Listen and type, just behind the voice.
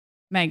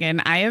Megan,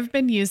 I have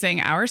been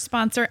using our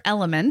sponsor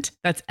Element,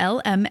 that's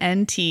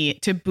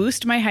LMNT, to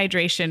boost my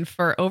hydration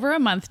for over a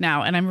month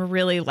now, and I'm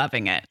really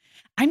loving it.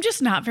 I'm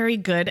just not very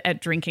good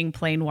at drinking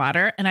plain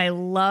water, and I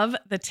love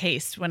the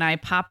taste when I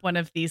pop one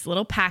of these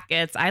little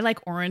packets. I like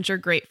orange or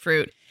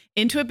grapefruit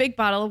into a big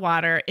bottle of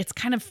water. It's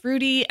kind of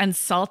fruity and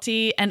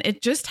salty, and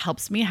it just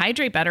helps me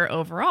hydrate better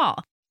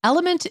overall.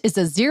 Element is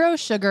a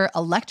zero-sugar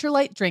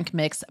electrolyte drink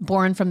mix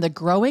born from the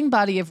growing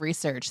body of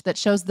research that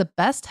shows the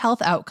best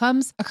health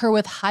outcomes occur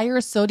with higher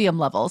sodium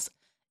levels.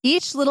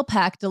 Each little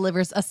pack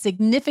delivers a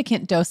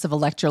significant dose of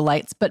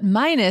electrolytes, but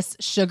minus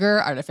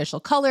sugar, artificial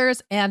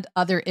colors, and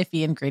other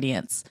iffy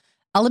ingredients.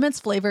 Element's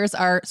flavors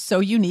are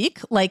so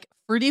unique, like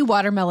fruity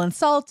watermelon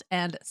salt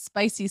and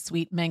spicy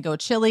sweet mango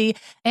chili.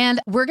 And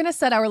we're going to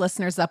set our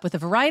listeners up with a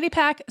variety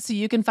pack so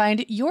you can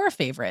find your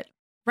favorite.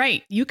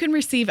 Right. You can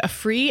receive a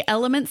free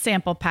Element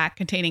sample pack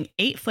containing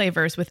 8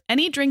 flavors with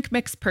any drink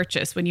mix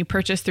purchase when you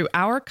purchase through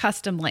our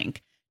custom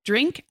link,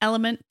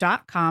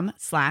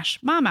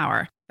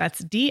 drinkelement.com/momhour.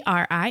 That's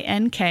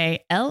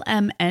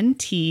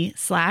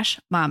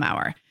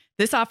DRINKLMNT/momhour.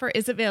 This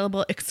is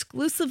available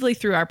exclusively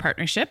through our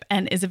partnership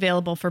and is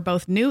available for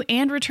both new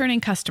and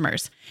returning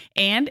customers.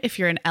 And if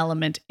you're an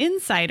Element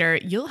insider,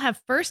 you'll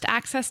have first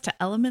access to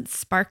Element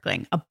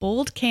Sparkling, a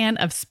bold can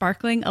of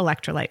sparkling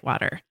electrolyte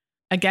water.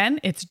 Again,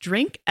 it's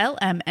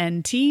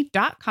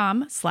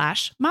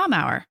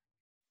drinklmnt.com/momhour.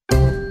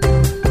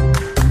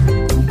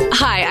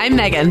 Hi, I'm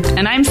Megan.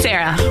 And I'm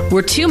Sarah.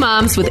 We're 2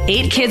 moms with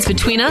 8 kids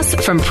between us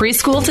from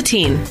preschool to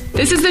teen.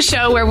 This is the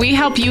show where we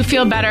help you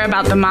feel better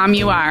about the mom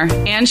you are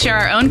and share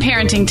our own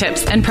parenting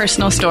tips and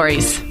personal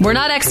stories. We're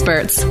not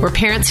experts. We're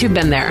parents who've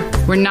been there.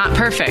 We're not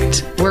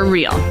perfect. We're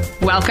real.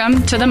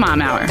 Welcome to the Mom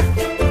Hour.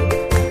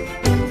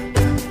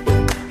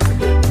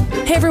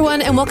 Hey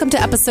everyone, and welcome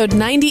to episode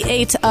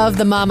 98 of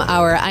the Mom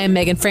Hour. I am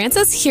Megan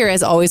Francis, here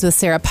as always with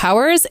Sarah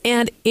Powers,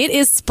 and it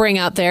is spring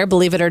out there,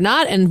 believe it or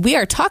not, and we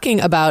are talking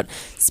about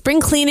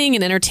spring cleaning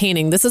and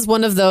entertaining. This is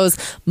one of those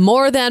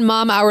more than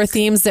Mom Hour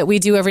themes that we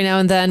do every now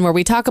and then, where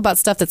we talk about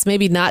stuff that's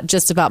maybe not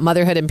just about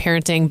motherhood and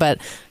parenting, but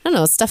I don't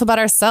know, stuff about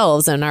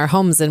ourselves and our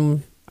homes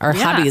and our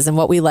hobbies and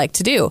what we like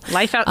to do.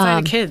 Life outside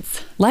of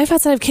kids. Life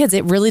outside of kids,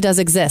 it really does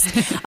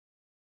exist.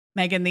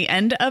 Megan, the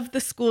end of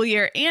the school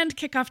year and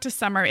kickoff to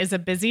summer is a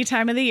busy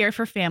time of the year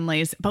for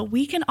families, but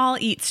we can all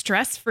eat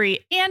stress-free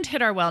and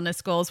hit our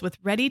wellness goals with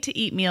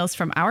ready-to-eat meals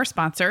from our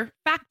sponsor,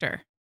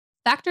 Factor.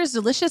 Factor's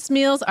delicious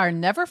meals are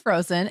never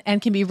frozen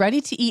and can be ready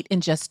to eat in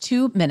just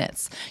 2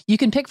 minutes. You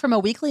can pick from a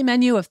weekly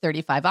menu of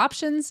 35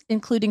 options,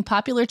 including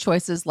popular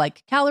choices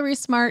like Calorie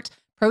Smart,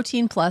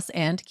 Protein Plus,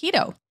 and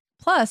Keto.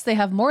 Plus, they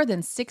have more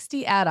than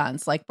 60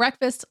 add-ons like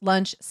breakfast,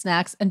 lunch,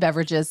 snacks, and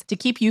beverages to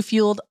keep you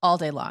fueled all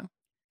day long.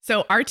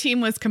 So our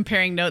team was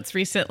comparing notes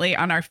recently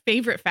on our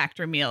favorite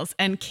Factor meals,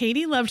 and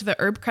Katie loved the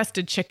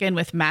herb-crusted chicken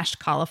with mashed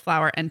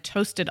cauliflower and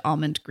toasted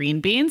almond green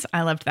beans.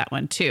 I loved that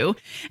one too.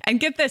 And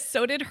get this,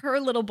 so did her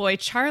little boy,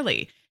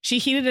 Charlie. She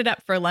heated it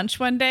up for lunch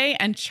one day,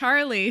 and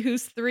Charlie,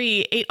 who's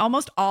 3, ate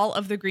almost all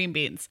of the green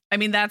beans. I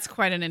mean, that's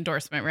quite an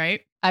endorsement,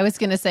 right? I was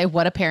going to say,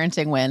 what a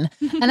parenting win.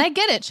 And I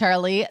get it,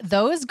 Charlie.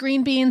 Those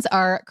green beans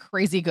are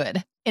crazy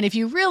good. And if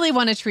you really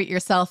want to treat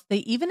yourself, they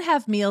even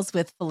have meals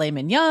with filet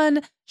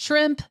mignon,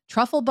 shrimp,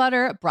 truffle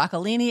butter,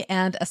 broccolini,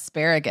 and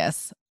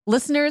asparagus.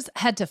 Listeners,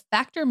 head to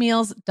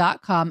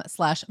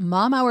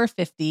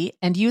factormeals.com/momhour50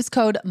 and use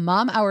code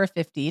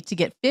momhour50 to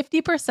get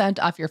 50%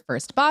 off your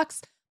first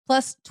box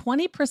plus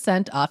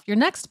 20% off your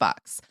next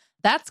box.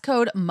 That's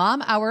code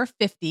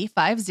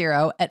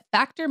momhour50 at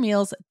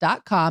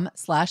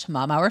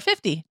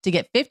factormeals.com/momhour50 to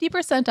get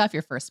 50% off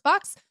your first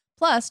box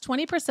plus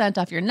 20%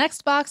 off your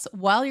next box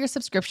while your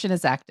subscription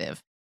is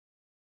active.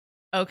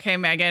 Okay,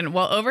 Megan.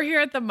 Well, over here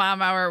at the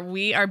Mom Hour,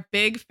 we are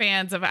big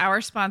fans of our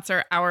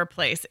sponsor, Our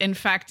Place. In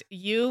fact,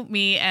 you,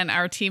 me, and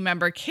our team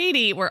member,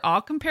 Katie, were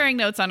all comparing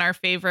notes on our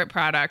favorite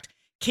product.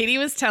 Katie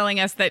was telling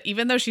us that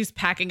even though she's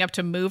packing up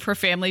to move her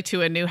family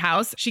to a new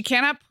house, she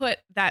cannot put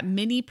that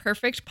mini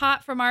perfect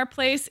pot from Our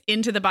Place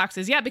into the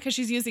boxes yet because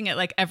she's using it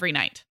like every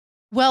night.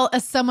 Well,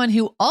 as someone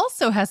who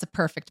also has a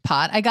perfect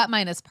pot, I got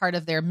mine as part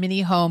of their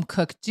mini home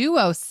cook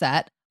duo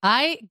set.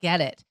 I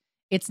get it.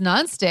 It's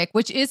nonstick,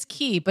 which is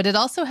key, but it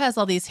also has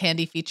all these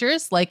handy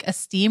features like a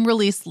steam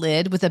release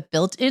lid with a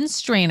built-in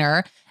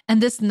strainer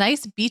and this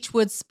nice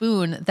beechwood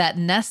spoon that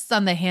nests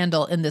on the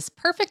handle in this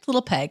perfect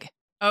little peg.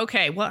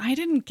 Okay, well, I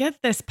didn't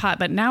get this pot,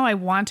 but now I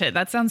want it.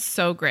 That sounds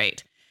so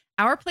great.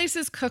 Our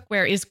Place's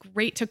cookware is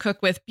great to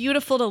cook with,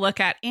 beautiful to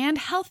look at, and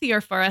healthier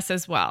for us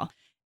as well.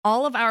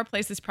 All of Our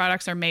Place's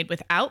products are made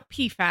without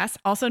PFAS,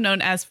 also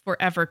known as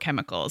forever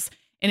chemicals.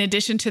 In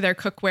addition to their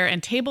cookware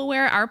and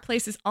tableware, Our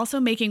Place is also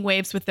making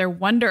waves with their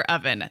Wonder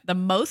Oven, the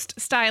most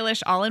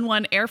stylish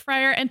all-in-one air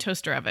fryer and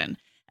toaster oven.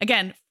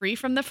 Again, free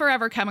from the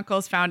forever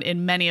chemicals found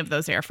in many of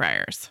those air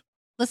fryers.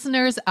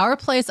 Listeners, Our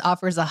Place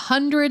offers a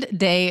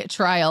 100-day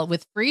trial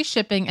with free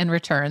shipping and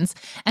returns,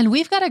 and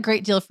we've got a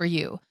great deal for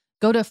you.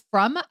 Go to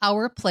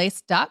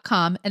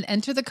FromOurPlace.com and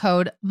enter the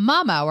code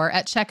MOMHOUR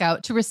at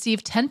checkout to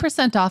receive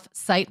 10% off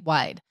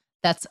site-wide.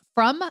 That's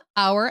from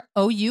OurPlace.com,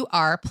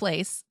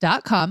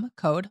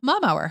 code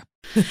MOMHOUR.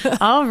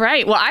 All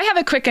right. Well, I have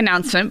a quick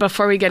announcement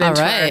before we get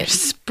into our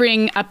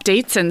spring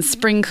updates and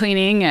spring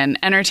cleaning and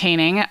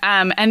entertaining.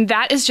 And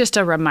that is just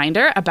a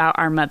reminder about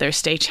our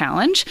Mother's Day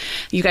challenge.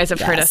 You guys have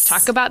heard us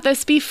talk about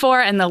this before,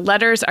 and the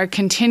letters are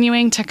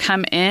continuing to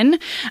come in.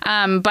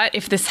 But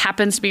if this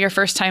happens to be your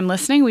first time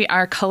listening, we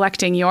are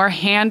collecting your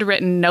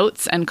handwritten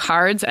notes and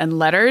cards and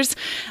letters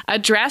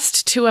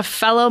addressed to a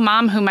fellow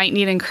mom who might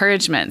need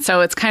encouragement.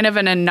 So it's kind of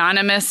an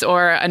anonymous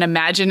or an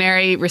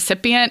imaginary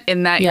recipient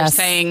in that you're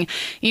saying,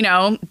 you know,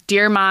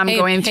 dear mom,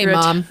 going through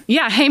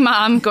hey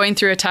mom, going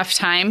through a tough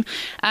time.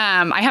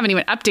 I haven't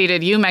even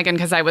updated you, Megan,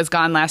 because I was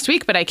gone last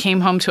week, but I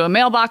came home to a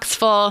mailbox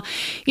full.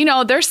 You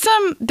know, there's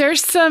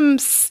some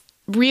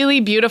really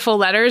beautiful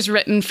letters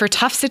written for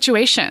tough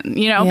situation,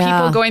 you know,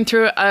 people going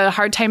through a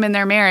hard time in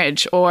their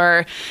marriage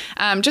or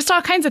just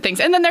all kinds of things.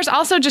 And then there's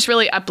also just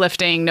really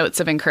uplifting notes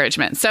of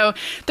encouragement. So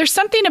there's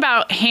something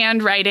about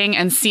handwriting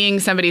and seeing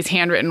somebody's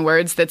handwritten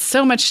words that's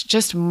so much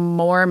just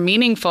more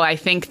meaningful, I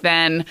think,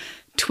 than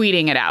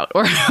tweeting it out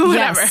or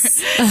whatever.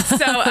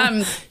 So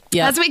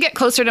as we get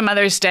closer to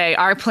Mother's Day,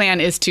 our plan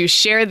is to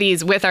share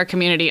these with our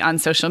community on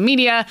social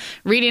media,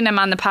 reading them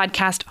on the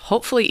podcast,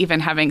 hopefully even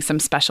having some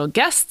special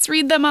guests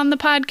read them on the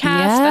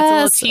podcast. That's a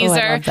little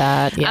teaser. I love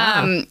that.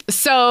 Yeah.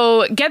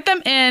 So get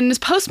them in,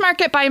 postmark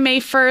it by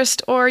May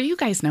 1st, or you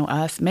guys know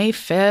us, May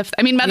 5th.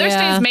 I mean, Mother's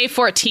Day is May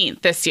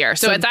 14th this year.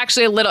 So it's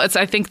actually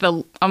I think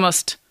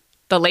almost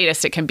the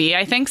latest it can be,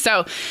 I think.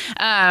 So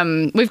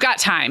we've got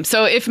time.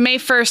 So if May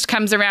 1st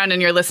comes around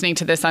and you're listening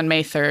to this on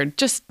May 3rd,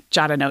 just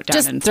jot a note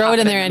down and throw it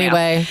in there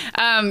anyway.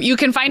 You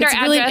can find our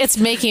address. It's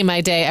making my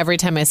day every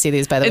time I see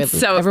these, by the way.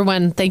 So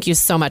everyone, thank you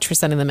so much for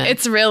sending them in.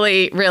 It's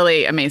really,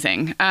 really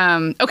amazing.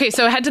 Okay,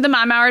 so head to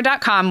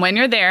themomhour.com. When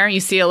you're there, you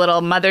see a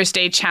little Mother's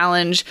Day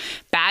challenge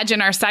badge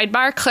in our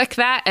sidebar. Click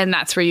that, and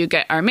that's where you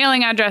get our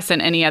mailing address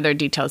and any other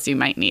details you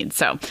might need.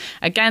 So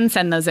again,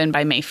 send those in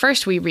by May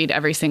 1st. We read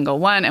every single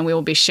one, and we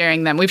will be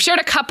sharing them. We've shared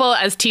a couple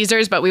as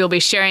teasers, but we will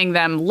be sharing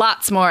them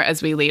lots more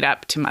as we lead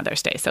up to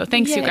Mother's Day. So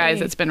thanks, you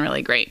guys. It's been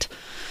really great.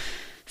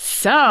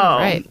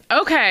 So,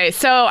 okay,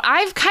 so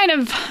I've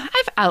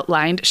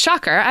outlined,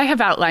 shocker, I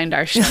have outlined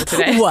our show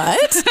today.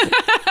 What?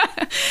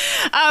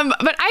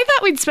 But I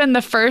thought we'd spend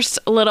the first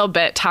little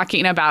bit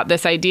talking about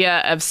this idea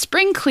of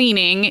spring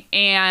cleaning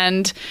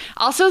and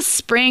also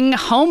spring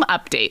home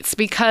updates,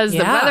 because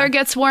the weather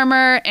gets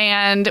warmer,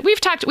 and we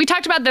talked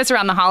about this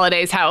around the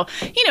holidays, how,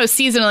 you know,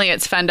 seasonally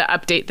it's fun to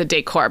update the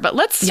decor, but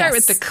let's start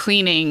with the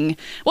cleaning.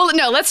 Well,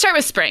 no, let's start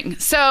with spring.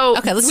 So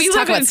let's just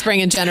talk about spring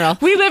in general.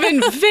 We live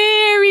in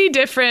very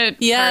different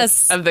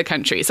parts of the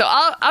country. So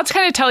I'll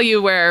kind of tell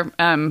you where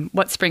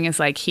what spring is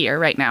like here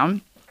right now.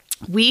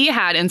 We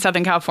had in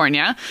Southern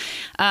California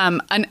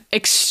an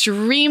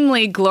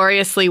extremely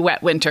gloriously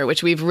wet winter,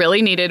 which we've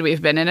really needed.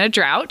 We've been in a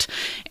drought,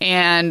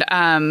 and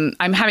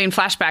I'm having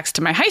flashbacks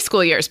to my high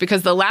school years,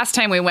 because the last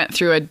time we went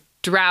through a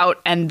drought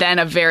and then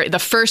the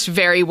first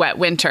very wet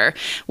winter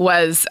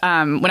was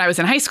when I was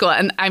in high school.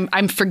 And I'm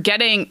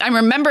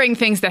remembering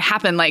things that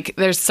happened. Like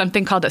there's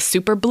something called a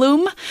super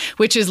bloom,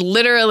 which is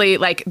literally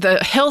like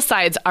the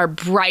hillsides are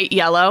bright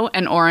yellow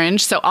and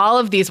orange. So all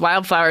of these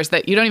wildflowers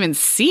that you don't even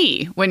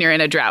see when you're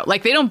in a drought,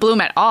 like they don't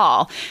bloom at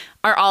all,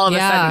 are all of a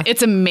sudden,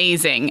 it's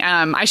amazing.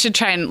 I should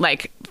try and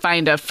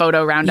find a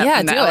photo roundup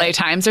in the LA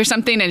Times or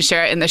something and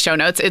share it in the show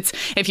notes.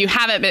 If you're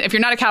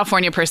not a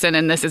California person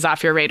and this is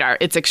off your radar,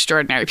 it's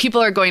extraordinary.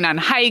 People are going on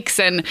hikes,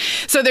 and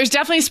so there's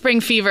definitely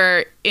spring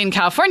fever in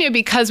California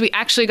because we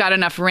actually got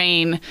enough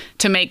rain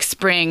to make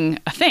spring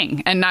a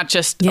thing and not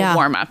just a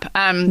warm up.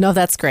 No,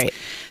 that's great.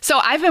 So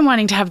I've been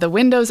wanting to have the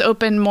windows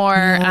open more.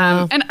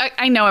 And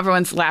I know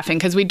everyone's laughing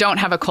because we don't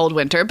have a cold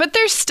winter, but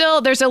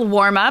there's a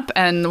warm up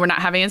and we're not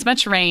having as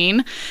much rain.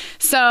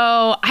 So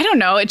I don't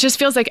know. It just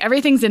feels like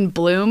everything's in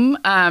bloom.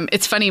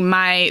 It's funny.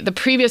 The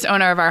previous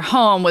owner of our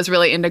home was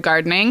really into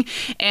gardening,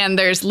 and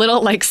there's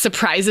little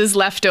surprises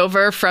left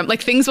over from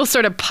things will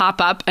sort of pop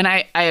up. And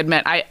I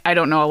admit, I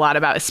don't know a lot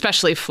about,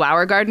 especially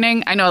flower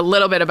gardening. I know a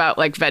little bit about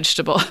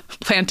vegetable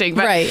planting,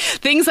 but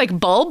things like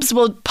bulbs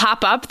will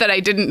pop up that I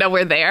didn't know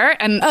were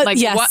there. And what,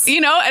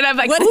 and I'm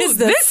like, what is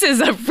this? This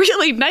is a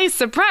really nice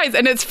surprise.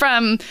 And it's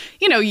from,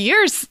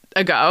 years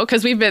ago,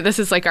 because this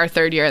is our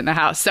third year in the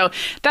house. So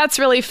that's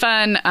really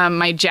fun.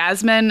 My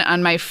jasmine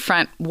on my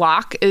front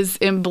walk is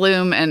in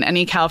bloom, and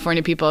any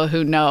California people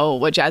who know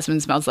what jasmine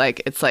smells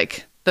like, it's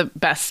the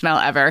best smell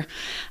ever.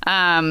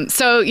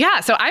 So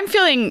I'm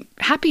feeling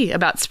happy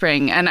about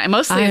spring, and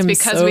mostly it's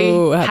because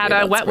we had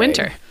a wet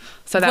winter.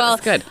 So that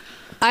was good.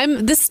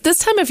 This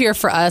time of year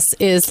for us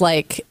is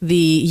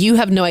you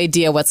have no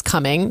idea what's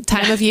coming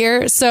time of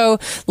year. So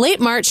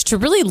late March to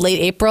really late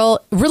April,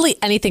 really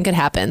anything could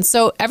happen.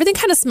 So everything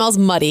kind of smells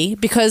muddy,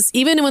 because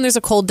even when there's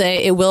a cold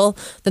day, the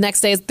next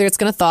day it's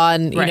going to thaw,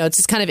 and it's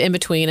just kind of in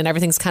between, and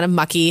everything's kind of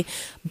mucky,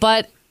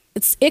 but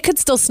it could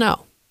still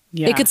snow.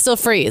 Yeah. It could still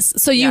freeze.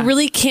 So you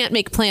really can't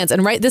make plans.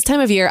 And right this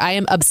time of year, I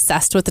am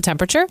obsessed with the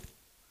temperature.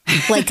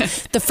 Like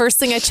the first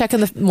thing I check in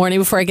the morning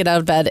before I get out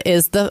of bed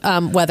is the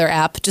weather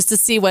app just to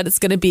see what it's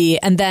going to be.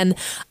 And then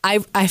I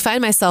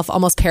find myself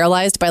almost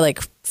paralyzed by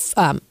like,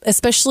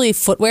 especially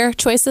footwear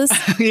choices.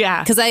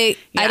 Yeah. Because I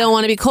don't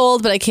want to be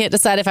cold, but I can't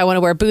decide if I want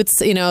to wear boots,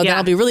 then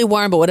I'll be really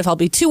warm. But what if I'll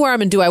be too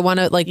warm? And do I want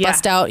to like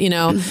bust out,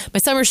 my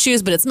summer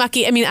shoes, but it's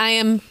mucky? I mean, I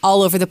am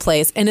all over the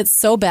place. And it's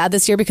so bad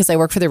this year because I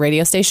work for the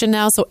radio station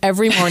now. So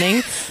every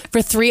morning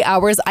for 3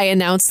 hours, I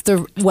announce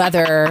the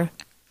weather.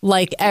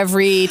 Like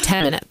every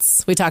 10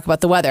 minutes, we talk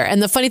about the weather.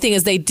 And the funny thing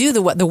is they do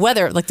the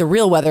weather, like the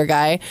real weather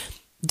guy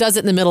does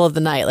it in the middle of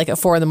the night, like at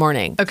 4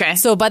 a.m. Okay.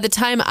 So by the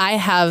time I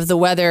have the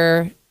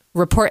weather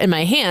report in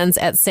my hands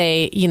at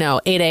say, 8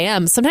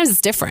 a.m., sometimes it's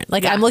different.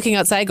 Like I'm looking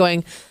outside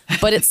going,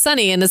 but it's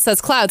sunny and it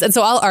says clouds. And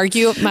so I'll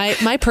argue.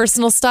 My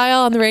personal style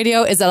on the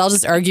radio is that I'll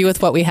just argue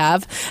with what we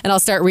have and I'll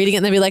start reading it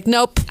and they'll be like,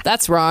 nope,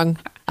 that's wrong.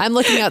 I'm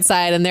looking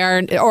outside and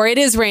or it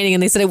is raining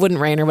and they said it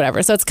wouldn't rain or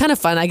whatever. So it's kind of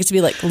fun. I get to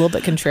be like a little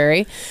bit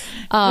contrary.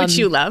 Which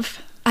you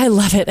love. I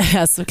love it.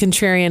 Yes.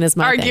 Contrarian is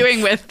my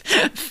Arguing thing.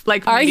 With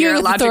like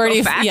arguing with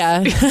authority. facts.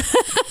 Yeah,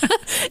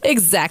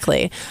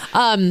 exactly.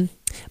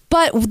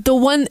 But the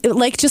one,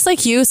 like, just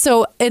like you,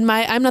 so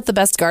I'm not the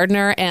best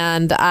gardener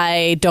and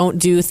I don't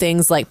do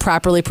things like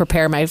properly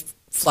prepare my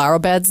flower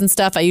beds and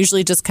stuff. I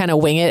usually just kind of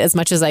wing it as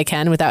much as I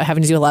can without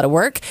having to do a lot of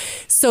work.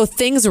 So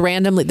things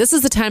randomly, this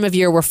is the time of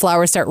year where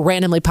flowers start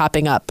randomly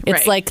popping up.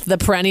 It's like the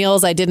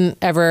perennials. I didn't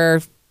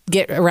ever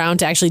get around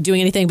to actually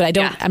doing anything, but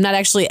I'm not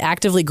actually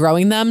actively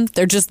growing them.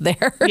 They're just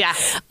there. Yeah.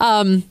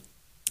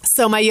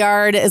 So my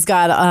yard has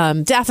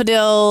got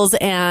daffodils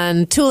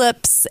and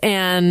tulips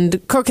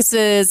and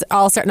crocuses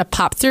all starting to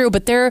pop through,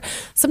 but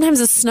sometimes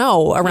there's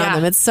snow around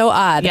them. It's so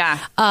odd. Yeah.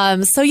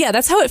 So yeah,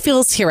 that's how it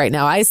feels here right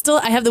now. I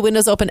have the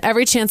windows open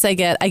every chance I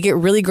get. I get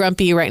really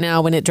grumpy right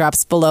now when it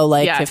drops below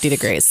 50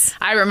 degrees.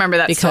 I remember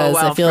that because so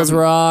well. It feels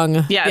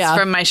wrong. Yes,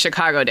 from my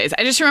Chicago days.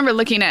 I just remember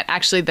looking at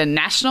actually the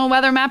national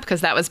weather map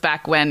because that was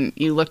back when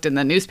you looked in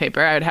the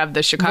newspaper. I would have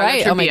the Chicago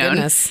Tribune. Oh my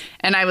goodness.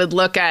 And I would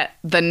look at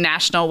the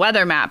national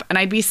weather map and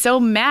I'd be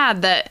so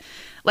mad that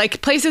like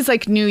places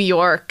like New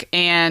York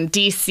and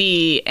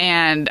DC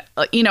and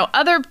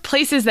other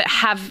places that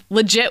have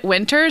legit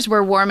winters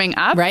were warming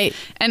up, right?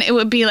 And it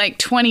would be like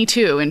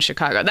 22 in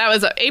Chicago.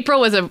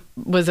 April was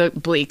a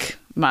bleak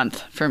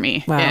month for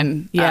me. Wow.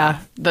 In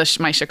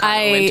my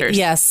Chicago winters.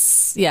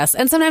 Yes,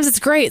 and sometimes it's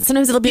great.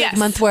 Sometimes it'll be a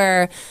month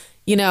where.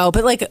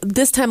 But like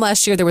this time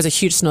last year, there was a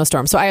huge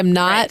snowstorm. So I am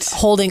not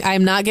I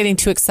am not getting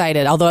too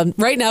excited. Although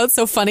right now it's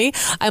so funny.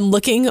 I'm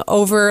looking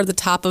over the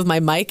top of my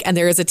mic and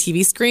there is a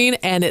TV screen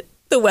and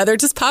the weather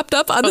just popped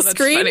up on the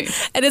screen. Funny.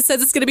 And it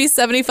says it's going to be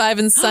 75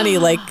 and sunny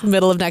like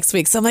middle of next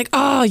week. So I'm like,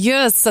 oh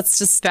yes,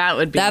 that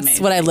would be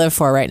amazing. What I live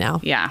for right now.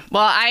 Yeah.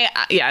 Well,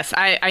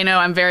 I know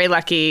I'm very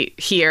lucky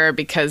here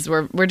because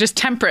we're just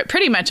temperate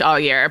pretty much all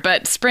year.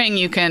 But spring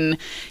you can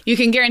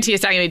guarantee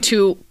it's not going to be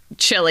too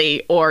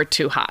chilly or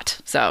too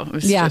hot. So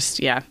it's just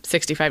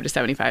 65 to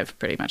 75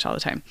 pretty much all the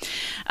time.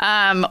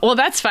 Well,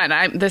 that's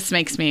fun. This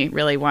makes me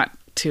really want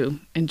to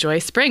enjoy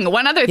spring.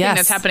 One other thing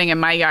that's happening in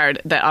my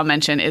yard that I'll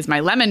mention is my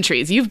lemon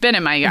trees. You've been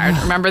in my yard.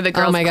 Remember the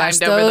girls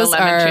climbed over the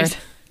lemon trees?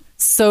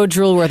 So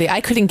drool worthy. I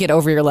couldn't get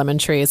over your lemon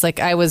trees. Like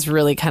I was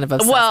really kind of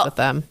obsessed with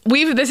them.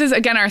 This is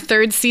again our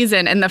third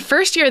season, and the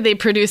first year they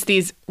produced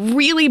these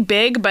really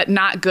big but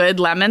not good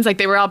lemons. Like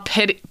they were all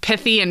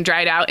pithy and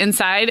dried out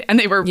inside, and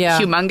they were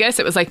humongous.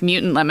 It was like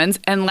mutant lemons.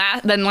 And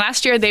then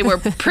last year they were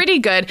pretty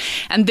good,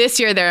 and this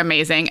year they're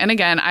amazing. And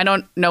again, I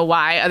don't know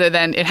why, other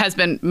than it has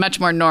been much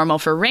more normal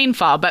for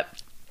rainfall, but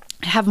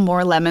I have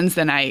more lemons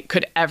than I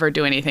could ever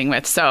do anything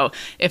with. So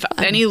if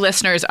any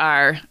listeners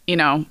are,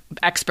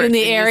 experts in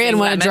the area and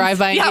want to drive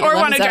by, or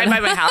want to drive by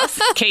my house,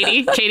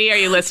 Katie, are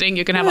you listening?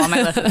 You can have all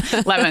my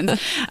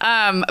lemons.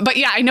 But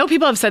yeah, I know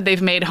people have said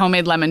they've made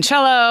homemade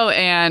limoncello,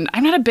 and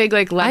I'm not a big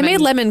lemon. I made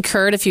lemon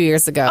curd a few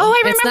years ago. Oh,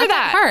 I remember it's not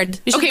that. Hard.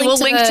 Okay, we'll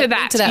link to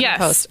that. Yes.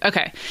 Post.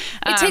 Okay.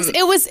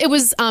 It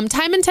was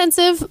time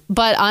intensive,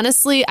 but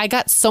honestly, I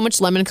got so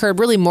much lemon curd,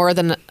 really more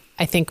than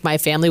I think my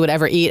family would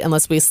ever eat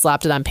unless we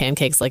slapped it on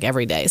pancakes like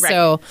every day. Right.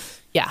 So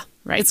yeah,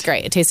 it's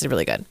great. It tasted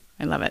really good.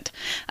 I love it.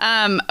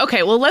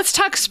 Okay, well, let's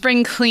talk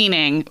spring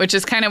cleaning, which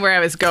is kind of where I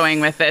was going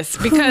with this.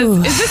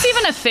 Because is this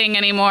even a thing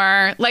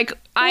anymore? Like,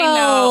 I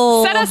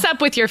know. Set us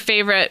up with your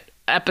favorite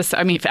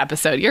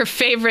episode, your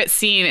favorite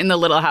scene in the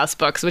Little House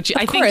books, which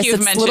I think you've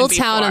mentioned Little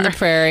before. Town on the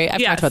Prairie.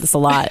 I've talked about this a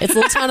lot. It's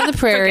Little Town on the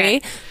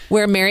Prairie,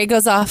 where Mary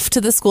goes off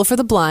to the school for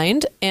the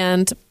blind,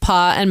 and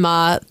Pa and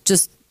Ma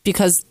just,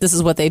 because this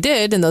is what they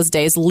did in those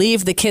days,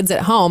 leave the kids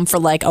at home for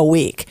like a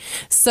week.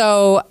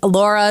 So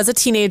Laura is a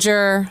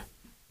teenager.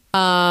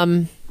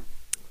 Had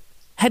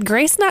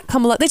Grace not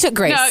come along? They took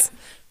Grace.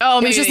 No.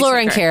 It was just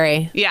Laura and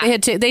Carrie. Yeah.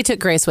 They took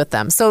Grace with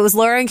them. So it was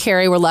Laura and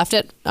Carrie were left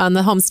on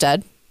the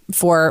homestead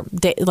for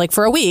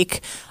a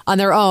week on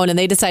their own, and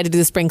they decided to do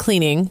the spring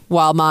cleaning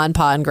while Ma and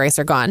Pa and Grace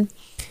are gone.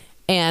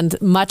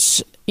 And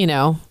much,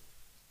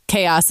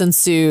 chaos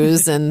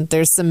ensues and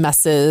there's some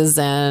messes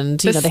and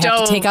they have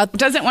to take out.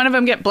 Doesn't one of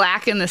them get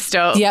black in the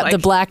stove? Yeah,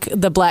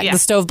 the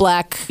stove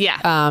black.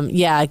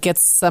 Yeah. It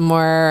gets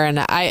somewhere, and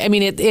I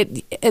mean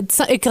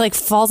it like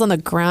falls on the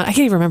ground. I can't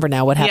even remember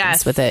now what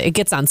happens with it. It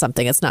gets on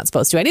something it's not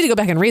supposed to. I need to go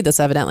back and read this.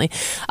 Evidently,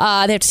 they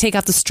have to take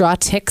out the straw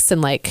ticks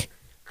and like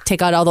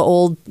take out all the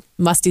old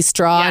musty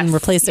straw and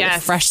replace it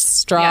with fresh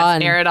straw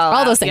and air it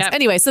all those out. things. Yep.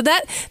 Anyway, so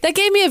that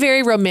gave me a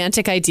very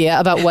romantic idea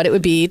about what it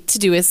would be to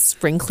do with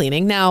spring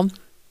cleaning. Now,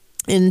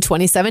 in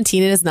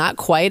 2017, it is not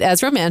quite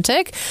as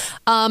romantic.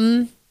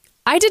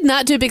 I did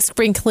not do a big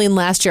spring clean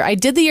last year. I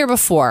did the year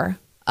before.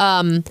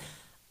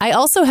 I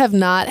also have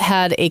not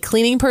had a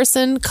cleaning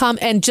person come,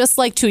 and just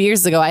like 2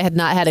 years ago, I had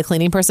not had a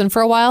cleaning person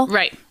for a while.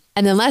 Right.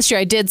 And then last year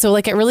I did. So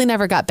like it really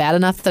never got bad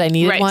enough that I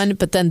needed one.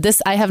 But then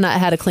I have not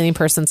had a cleaning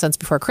person since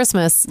before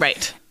Christmas.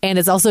 Right. And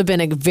it's also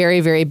been a very,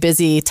 very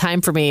busy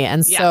time for me.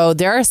 And so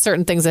there are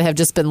certain things that have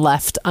just been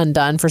left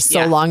undone for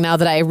so long now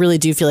that I really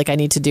do feel like I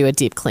need to do a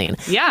deep clean.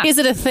 Yeah. Is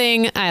it a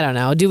thing? I don't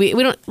know.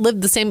 We don't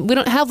live the same. We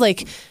don't have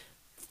like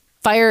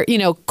fire,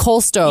 coal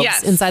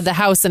stoves inside the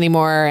house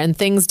anymore, and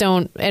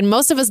and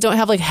most of us don't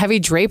have like heavy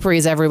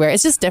draperies everywhere.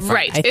 It's just different.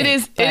 Right. It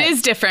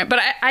is different. But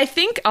I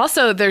think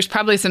also there's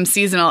probably some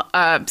seasonal,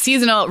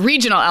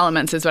 regional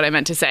elements is what I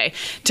meant to say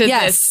to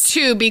this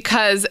too,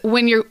 because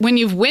when you've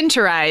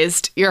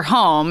winterized your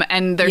home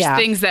and there's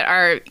things that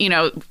are,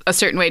 a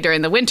certain way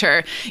during the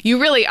winter, you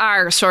really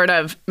are sort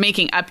of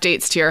making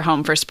updates to your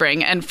home for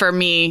spring. And for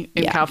me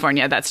in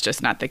California, that's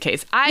just not the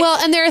case.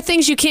 And there are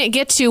things you can't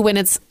get to when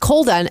it's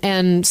cold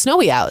and snowy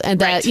out, and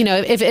that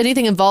if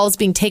anything involves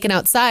being taken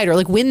outside or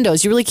like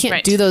windows, you really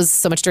can't do those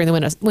so much during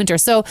the winter.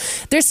 So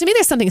there's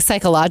something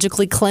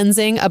psychologically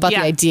cleansing about the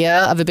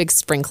idea of a big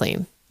spring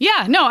clean.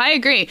 Yeah, no, I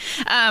agree.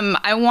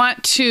 I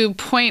want to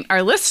point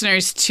our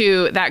listeners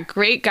to that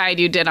great guide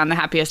you did on the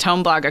Happiest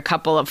Home blog a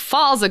couple of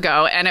falls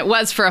ago. And it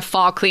was for a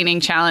fall cleaning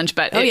challenge,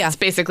 but it's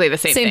basically the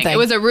same thing. It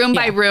was a room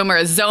by room or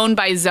a zone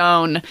by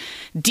zone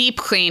deep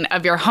clean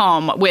of your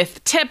home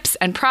with tips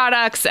and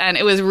products. And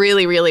it was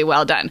really, really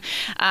well done.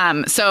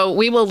 So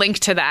we will link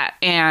to that.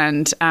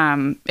 And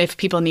if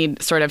people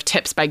need sort of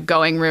tips by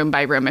going room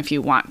by room, if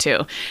you want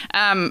to.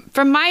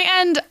 From my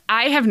end,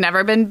 I have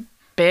never been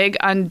big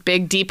on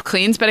big deep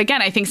cleans, but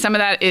again, I think some of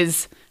that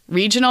is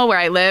regional where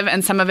I live,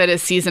 and some of it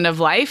is season of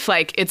life.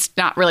 Like it's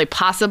not really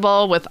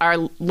possible with our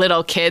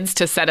little kids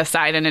to set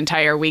aside an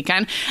entire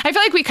weekend. I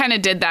feel like we kind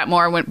of did that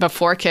more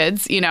before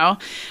kids,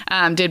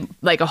 did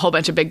like a whole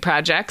bunch of big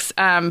projects.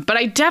 But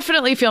I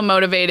definitely feel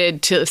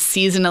motivated to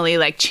seasonally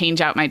like change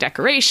out my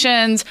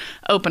decorations,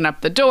 open up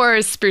the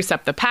doors, spruce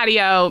up the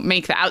patio,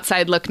 make the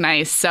outside look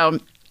nice. So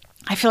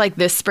I feel like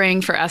this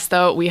spring for us,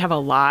 though, we have a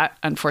lot,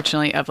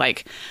 unfortunately, of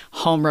like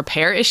home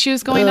repair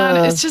issues going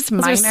on. It's just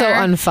minor. Those are so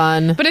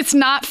unfun. But it's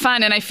not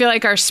fun. And I feel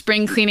like our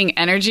spring cleaning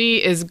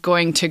energy is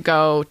going to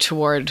go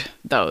toward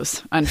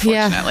those,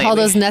 unfortunately. Yeah, all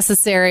those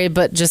necessary,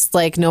 but just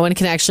like no one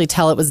can actually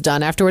tell it was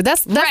done afterward.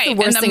 That's right. The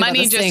worst and the thing money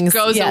about just things.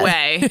 goes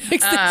away.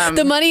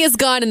 The money is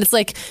gone, and it's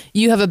like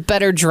you have a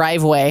better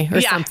driveway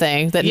or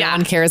something that no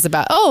one cares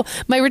about. Oh,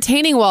 my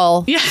retaining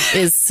wall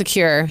is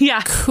secure.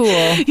 Yeah. Cool.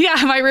 Yeah,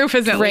 my roof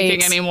isn't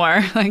leaking anymore.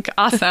 Like,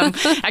 awesome.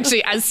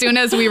 Actually, as soon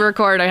as we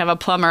record, I have a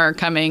plumber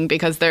coming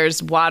because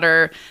there's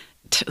water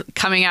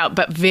coming out,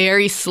 but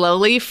very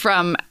slowly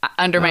from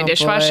under my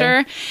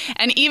dishwasher. Boy.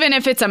 And even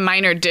if it's a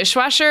minor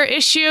dishwasher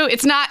issue,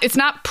 it's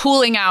not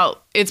pooling out.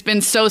 It's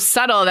been so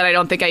subtle that I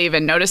don't think I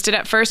even noticed it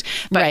at first,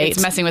 but it's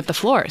messing with the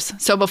floors.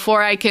 So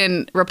before I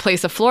can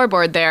replace a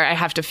floorboard there, I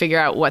have to figure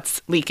out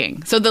what's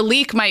leaking. So the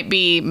leak might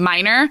be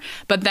minor,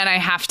 but then I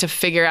have to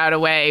figure out a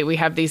way. We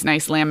have these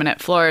nice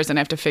laminate floors, and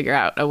I have to figure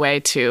out a way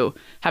to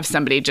have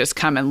somebody just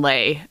come and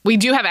lay. We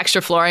do have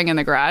extra flooring in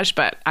the garage,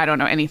 but I don't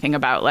know anything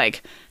about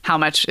like how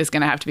much is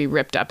going to have to be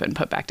ripped up and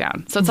put back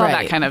down. So it's all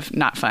that kind of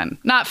not fun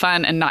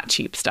and not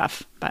cheap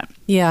stuff. But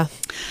yeah.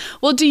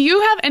 Well, do you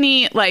have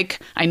any, like,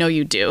 I know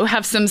you do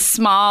have some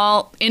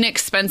small,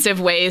 inexpensive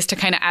ways to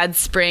kind of add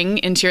spring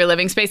into your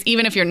living space,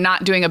 even if you're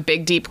not doing a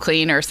big deep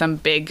clean or some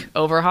big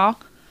overhaul?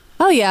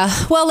 Oh, yeah.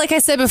 Well, like I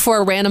said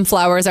before, random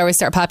flowers always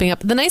start popping up.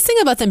 The nice thing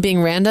about them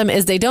being random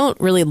is they don't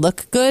really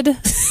look good.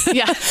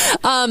 Yeah.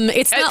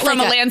 It's not from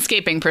like a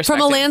landscaping perspective.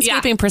 From a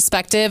landscaping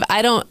perspective,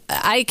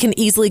 I can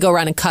easily go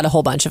around and cut a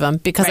whole bunch of them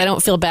because I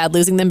don't feel bad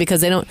losing them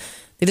because they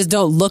just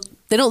don't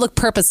look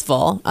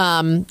purposeful.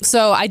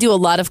 So I do a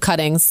lot of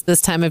cuttings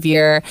this time of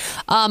year.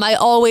 I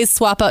always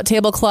swap out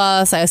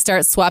tablecloths. I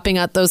start swapping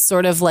out those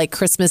sort of like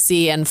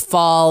Christmassy and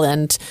fall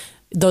and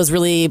those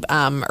really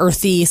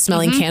earthy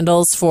smelling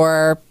candles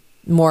for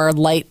more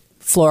light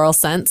floral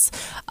scents.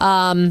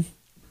 I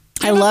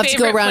love to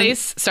go around.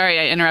 Sorry,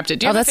 I interrupted.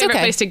 Do you have a favorite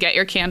place to get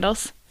your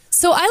candles?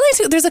 So I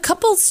like to. There's a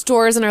couple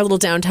stores in our little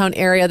downtown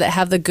area that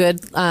have the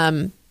good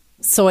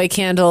soy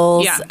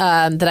candles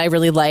that I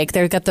really like.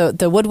 They've got the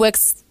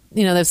Woodwicks.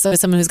 There's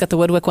someone who's got the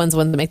Woodwick ones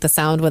when they make the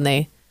sound when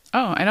they.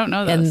 Oh, I don't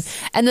know those.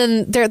 And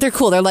then they're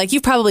cool. They're like,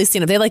 you've probably seen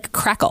them. They like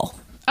crackle.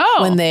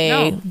 When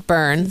they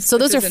burn. So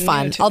those are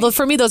fun. Although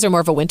for me, those are more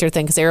of a winter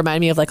thing because they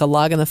remind me of like a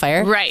log in the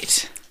fire.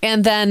 Right.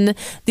 And then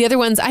the other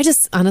ones, I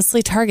just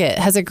honestly, Target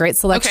has a great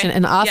selection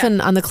and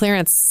often on the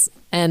clearance,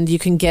 and you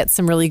can get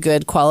some really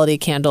good quality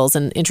candles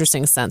and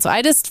interesting scents.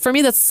 So for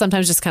me, that's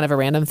sometimes just kind of a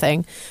random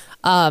thing.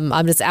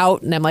 I'm just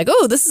out and I'm like,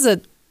 oh, this is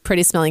a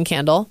pretty smelling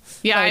candle.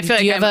 Yeah, I feel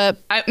like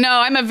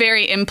I'm a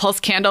very impulse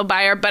candle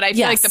buyer, but I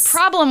feel like the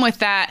problem with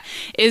that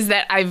is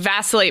that I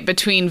vacillate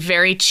between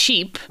very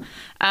cheap.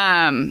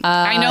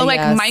 I know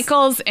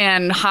Michael's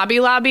and Hobby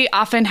Lobby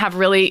often have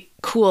really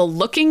cool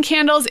looking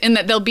candles in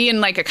that they'll be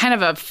in like a kind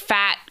of a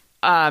fat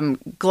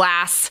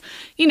glass,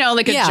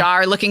 like a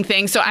jar looking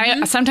thing. So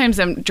I sometimes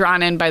am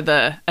drawn in by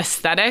the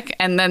aesthetic,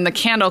 and then the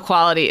candle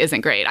quality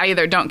isn't great. I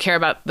either don't care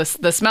about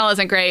the smell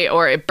isn't great,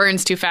 or it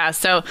burns too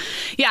fast. So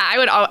yeah,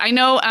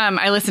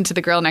 I listen to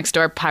the Girl Next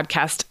Door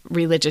podcast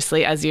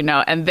religiously, as you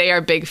know, and they are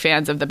big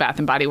fans of the Bath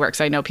and Body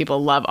Works. I know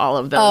people love all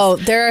of those. Oh,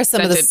 there are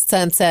some of the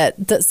scents that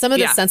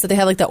they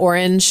have, like the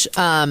orange.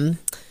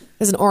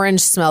 There's an orange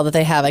smell that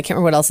they have. I can't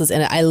remember what else is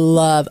in it. I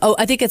love. Oh,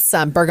 I think it's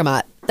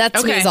bergamot. That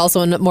to me is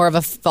also more of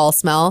a fall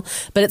smell,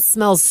 but it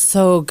smells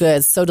so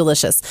good, so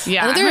delicious.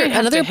 Yeah,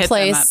 another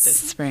place them up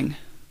this spring.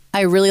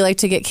 I really like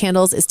to get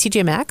candles is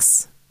TJ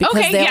Maxx.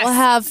 Because they will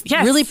have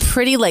really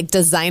pretty like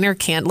designer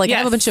I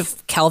have a bunch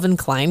of Calvin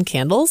Klein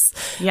candles,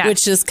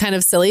 which is kind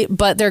of silly,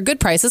 but they're good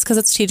prices because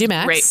it's TJ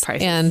Maxx. Great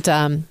prices.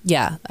 And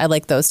I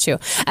like those too.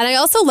 And I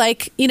also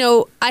like,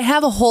 I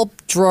have a whole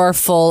drawer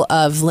full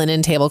of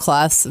linen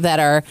tablecloths that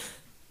are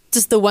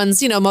just the ones,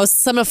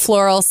 some are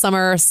floral, some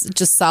are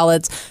just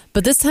solids.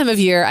 But this time of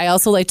year, I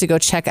also like to go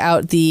check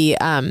out the,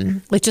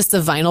 just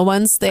the vinyl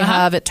ones they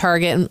have at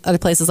Target and other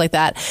places like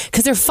that.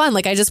 Because they're fun.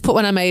 Like I just put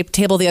one on my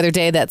table the other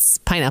day that's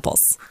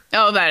pineapples.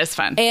 Oh, that is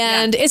fun.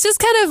 And it's just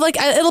kind of like,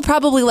 it'll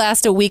probably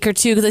last a week or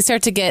two because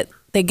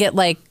they get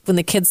like when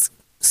the kids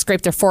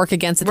scrape their fork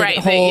against it, they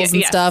get holes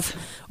and stuff.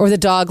 Or the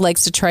dog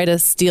likes to try to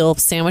steal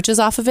sandwiches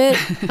off of it.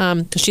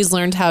 She's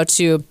learned how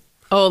to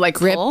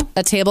grip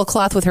a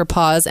tablecloth with her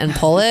paws and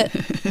pull it.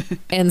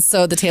 And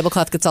so the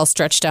tablecloth gets all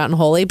stretched out and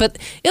holy. But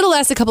it'll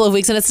last a couple of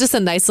weeks, and it's just a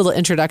nice little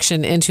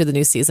introduction into the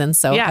new season.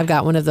 So I've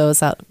got one of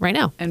those out right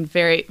now. And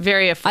very,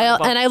 very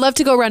affordable. I love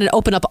to go around and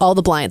open up all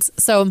the blinds.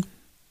 So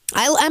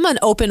I'm an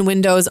open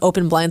windows,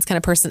 open blinds kind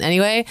of person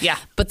anyway. Yeah.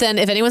 But then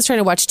if anyone's trying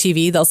to watch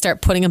TV, they'll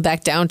start putting them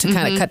back down to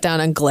kind of cut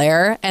down on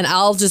glare. And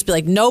I'll just be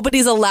like,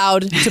 nobody's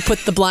allowed to put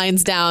the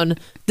blinds down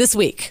this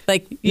week.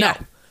 Like, no.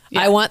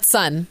 Yeah. I want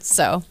sun.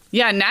 So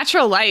yeah,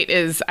 natural light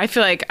is, I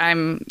feel like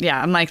I'm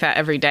like that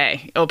every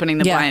day, opening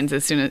the blinds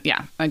as soon as,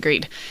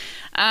 agreed.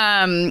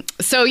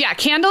 So yeah,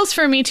 candles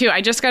for me too. I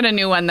just got a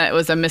new one that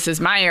was a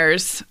Mrs.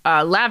 Meyer's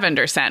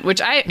lavender scent, which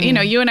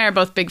you and I are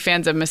both big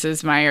fans of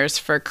Mrs. Meyer's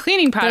for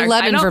cleaning products. Their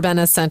lemon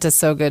verbena scent is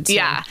so good too.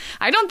 Yeah.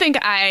 I don't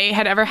think I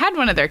had ever had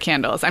one of their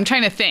candles. I'm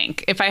trying to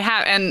think if I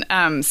have.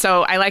 And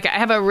so I like it. I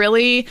have a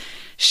really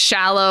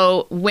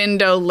shallow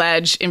window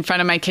ledge in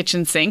front of my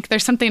kitchen sink.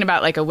 There's something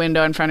about like a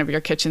window in front of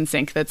your kitchen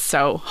sink that's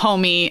so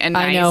homey and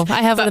nice. I know.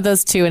 I have one of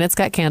those too, and it's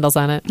got candles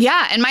on it.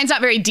 Yeah, and mine's not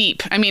very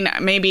deep. I mean,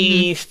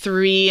 maybe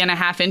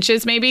 3.5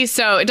 inches maybe.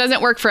 So it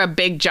doesn't work for a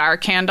big jar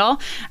candle,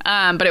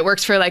 but it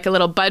works for like a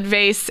little bud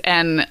vase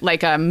and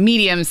like a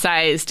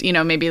medium-sized,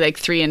 maybe like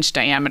 3-inch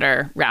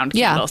diameter round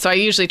candle. So I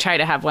usually try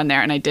to have one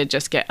there, and I did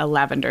just get a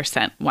lavender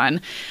scent one.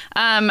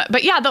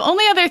 But yeah, the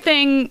only other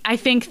thing I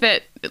think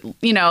that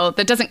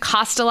that doesn't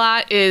cost a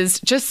lot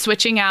is just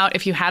switching out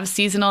if you have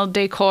seasonal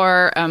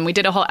decor. We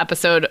did a whole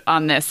episode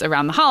on this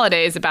around the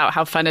holidays about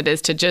how fun it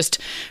is to just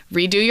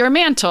redo your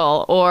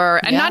mantle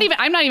I'm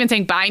not even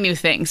saying buy new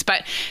things,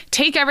 but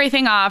take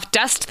everything off,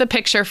 dust the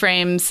picture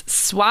frames,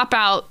 swap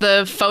out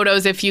the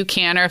photos if you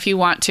can or if you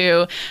want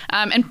to,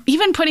 and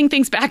even putting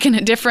things back in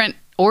a different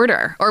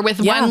order or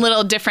with one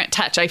little different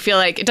touch. I feel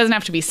like it doesn't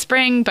have to be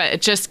spring, but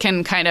it just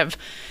can kind of,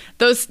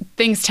 those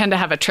things tend to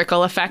have a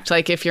trickle effect.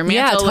 Like if your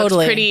mantle looks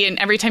pretty and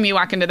every time you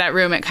walk into that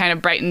room, it kind of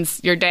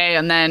brightens your day.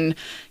 And then,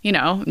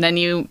 then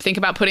you think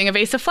about putting a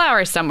vase of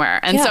flowers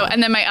somewhere. And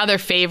and then my other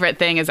favorite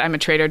thing is I'm a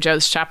Trader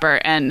Joe's shopper,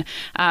 and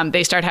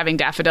they start having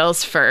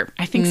daffodils for,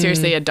 I think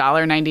seriously,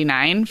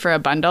 $1.99 for a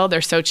bundle.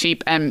 They're so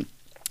cheap. And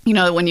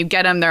when you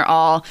get them, they're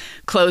all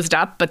closed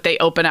up, but they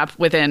open up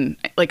within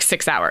like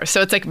 6 hours.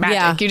 So it's like magic.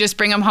 Yeah. You just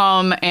bring them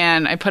home,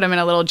 and I put them in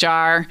a little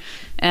jar,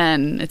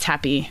 and it's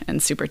happy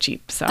and super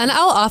cheap. So, and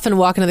I'll often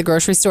walk into the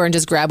grocery store and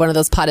just grab one of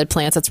those potted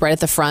plants that's right at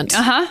the front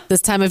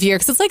this time of year,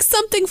 because it's like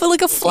something for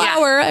like a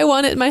flower. I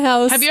want it in my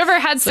house. Have you ever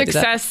had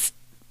success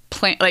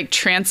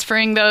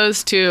transferring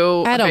those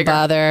to I don't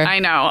bother. I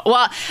know.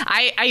 Well,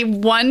 I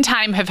one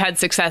time have had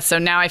success, so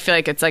now I feel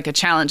like it's like a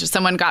challenge.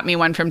 Someone got me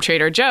one from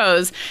Trader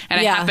Joe's, and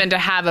I happened to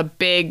have a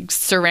big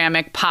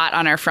ceramic pot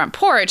on our front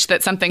porch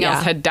that something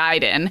else had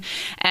died in.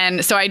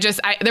 And so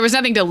there was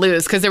nothing to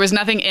lose because there was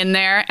nothing in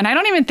there. And I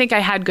don't even think I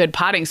had good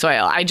potting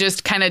soil. I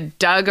just kind of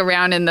dug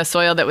around in the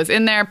soil that was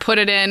in there, put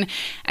it in,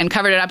 and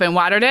covered it up and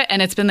watered it.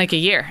 And it's been like a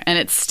year, and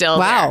it's still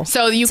there.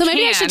 So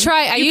maybe I should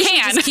try. I usually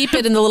just keep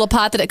it in the little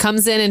pot that it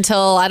comes in and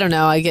until, I don't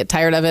know, I get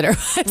tired of it or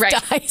it Right.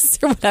 dies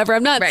or whatever.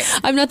 I'm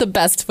not the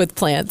best with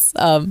plants.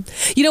 One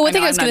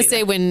thing I was going to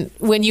say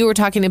when you were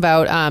talking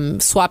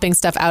about swapping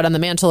stuff out on the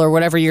mantle or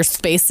whatever your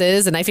space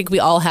is, and I think we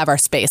all have our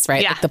space,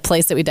 right? Yeah. Like the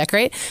place that we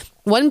decorate.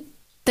 One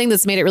thing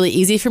that's made it really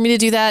easy for me to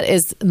do that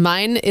is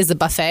mine is a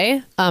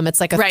buffet. It's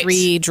like a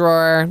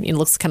 3-drawer, it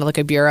looks kind of like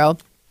a bureau.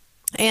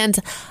 And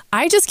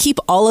I just keep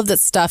all of that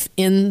stuff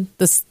in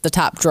the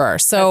top drawer.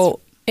 So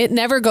it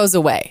never goes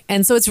away.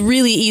 And so it's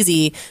really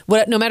easy.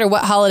 No matter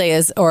what holiday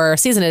is or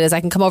season it is,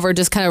 I can come over and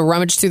just kind of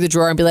rummage through the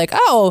drawer and be like,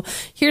 oh,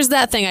 here's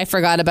that thing I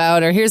forgot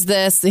about, or here's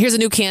this, here's a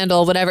new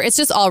candle, whatever. It's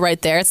just all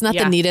right there. It's not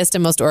the neatest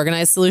and most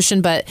organized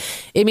solution, but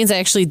it means I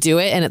actually do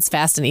it and it's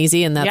fast and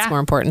easy. And that's more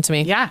important to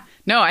me. Yeah.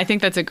 No, I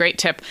think that's a great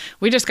tip.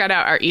 We just got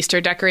out our Easter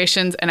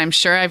decorations, and I'm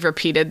sure I've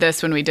repeated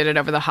this when we did it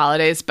over the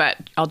holidays, but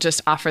I'll just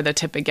offer the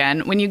tip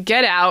again. When you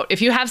get out,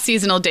 if you have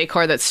seasonal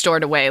decor that's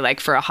stored away, like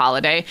for a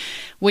holiday,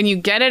 when you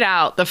get it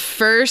out, the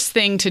first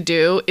thing to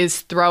do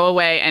is throw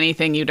away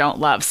anything you don't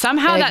love.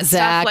 Somehow that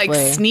stuff like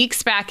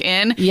sneaks back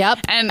in.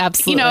 Yep, and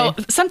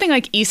absolutely. Something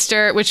like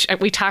Easter, which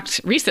we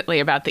talked recently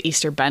about the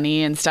Easter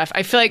bunny and stuff.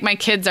 I feel like my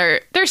kids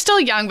they're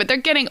still young, but they're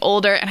getting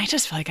older, and I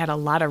just feel like I had a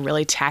lot of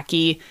really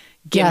tacky,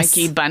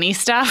 gimmicky bunny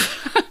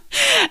stuff.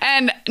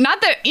 And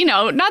not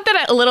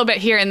that a little bit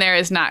here and there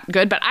is not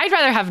good, but I'd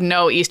rather have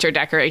no Easter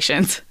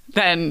decorations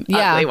than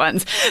ugly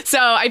ones. So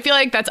I feel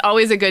like that's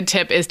always a good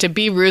tip, is to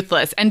be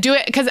ruthless and do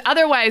it, because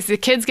otherwise the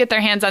kids get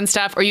their hands on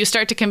stuff, or you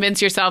start to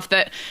convince yourself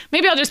that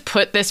maybe I'll just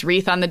put this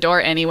wreath on the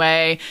door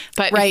anyway.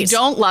 But if you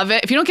don't love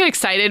it, if you don't get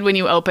excited when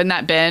you open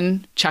that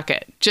bin, chuck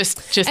it.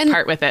 Just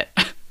part with it.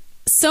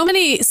 So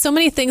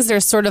many things that are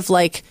sort of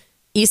like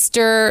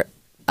Easter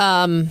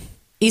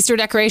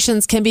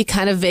decorations can be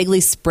kind of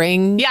vaguely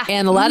spring. Yeah.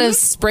 And a lot of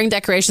spring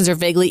decorations are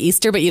vaguely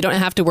Easter, but you don't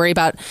have to worry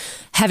about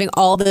having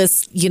all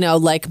this,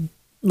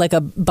 like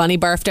a bunny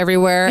barfed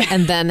everywhere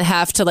and then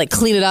have to like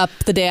clean it up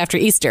the day after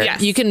Easter.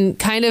 Yes. You can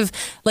kind of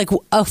like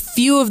a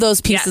few of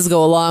those pieces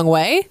go a long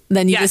way.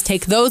 Then you just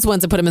take those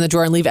ones and put them in the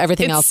drawer and leave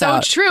everything else out.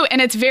 It's so true. And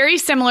it's very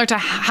similar to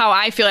how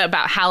I feel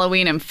about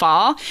Halloween and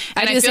fall.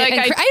 And I feel like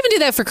I even do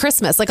that for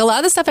Christmas. Like a lot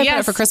of the stuff I put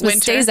out for Christmas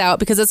stays out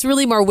because it's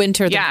really more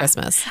winter than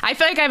Christmas. I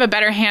feel like I have a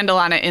better handle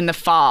on it in the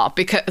fall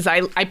because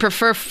I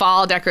prefer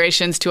fall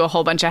decorations to a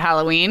whole bunch of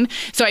Halloween.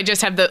 So I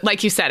just have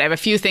like you said, I have a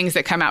few things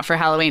that come out for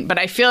Halloween, but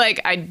I feel like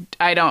I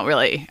don't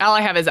really. All I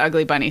have is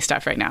ugly bunny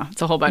stuff right now.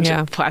 It's a whole bunch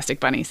of plastic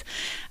bunnies.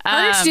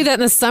 Harder to do that in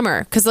the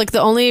summer because like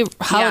the only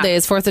holiday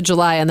is 4th of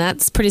July, and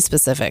that's pretty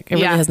specific. It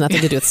really has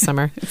nothing to do with the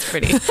summer. It's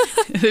pretty.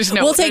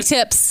 We'll take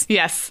tips.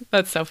 Yes,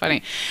 that's so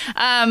funny.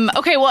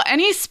 Okay, well,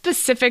 any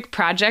specific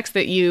projects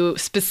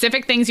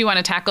specific things you want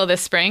to tackle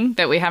this spring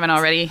that we haven't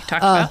already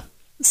talked about?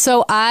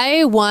 So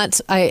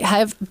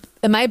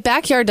my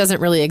backyard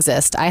doesn't really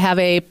exist. I have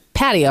a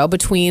patio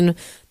between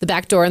the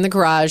back door and the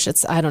garage.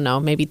 It's, I don't know,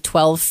 maybe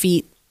 12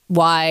 feet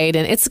wide,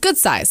 and it's a good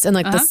size and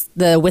like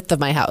the width of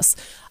my house.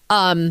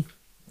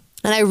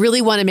 And I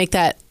really want to make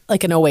that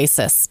like an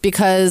oasis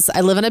because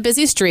I live on a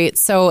busy street.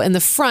 So in the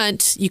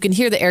front, you can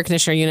hear the air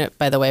conditioner unit,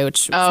 by the way,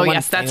 which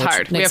that's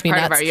hard. We have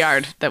part of our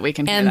yard that we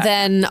can hear. And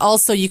then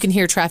also you can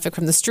hear traffic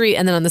from the street.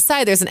 And then on the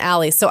side, there's an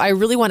alley. So I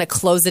really want to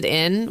close it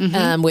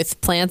in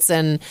with plants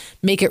and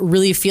make it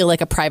really feel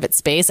like a private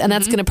space. And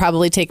that's going to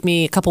probably take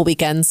me a couple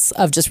weekends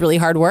of just really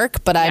hard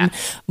work. But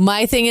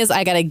my thing is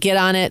I got to get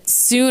on it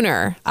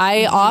sooner.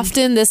 I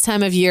often this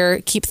time of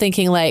year keep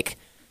thinking like,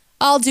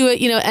 I'll do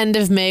it, end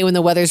of May when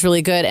the weather's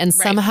really good. And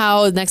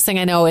somehow next thing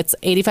I know, it's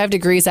 85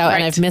 degrees out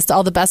and I've missed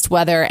all the best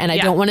weather and I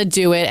don't want to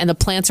do it. And the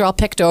plants are all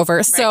picked over.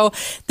 Right. So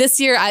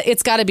this year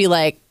it's got to be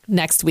like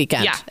next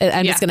weekend. Yeah.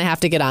 I'm just going to have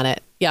to get on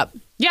it. Yep.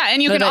 Yeah.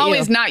 And you can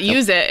always not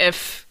use it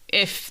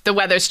if the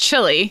weather's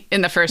chilly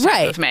in the first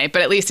half of May,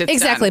 but at least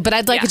it's done. But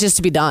I'd like it just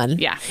to be done.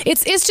 Yeah.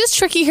 It's just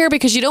tricky here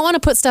because you don't want to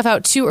put stuff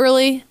out too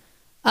early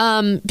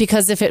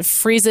because if it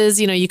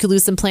freezes, you could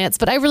lose some plants.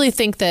 But I really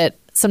think that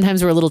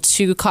sometimes we're a little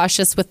too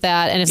cautious with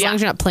that. And as long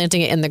as you're not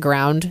planting it in the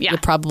ground, you're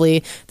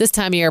probably, this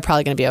time of year,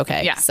 probably going to be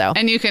okay. Yeah. So.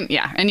 And you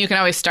can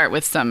always start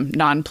with some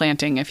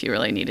non-planting if you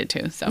really needed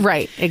to. So.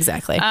 Right.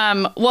 Exactly.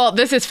 Well,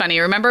 this is funny.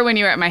 Remember when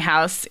you were at my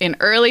house in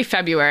early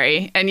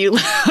February and you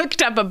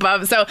looked up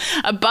above? So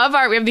above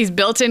we have these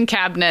built-in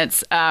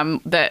cabinets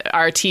that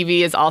our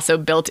TV is also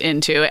built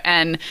into.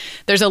 And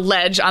there's a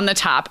ledge on the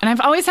top. And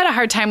I've always had a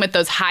hard time with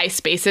those high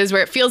spaces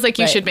where it feels like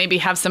you should maybe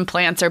have some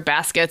plants or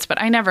baskets,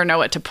 but I never know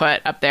what to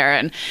put up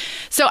there. And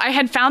so I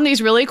had found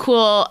these really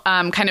cool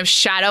kind of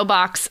shadow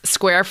box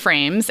square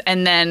frames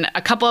and then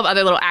a couple of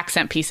other little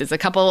accent pieces, a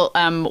couple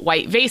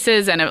white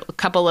vases and a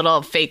couple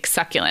little fake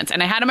succulents.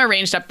 And I had them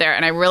arranged up there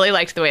and I really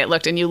liked the way it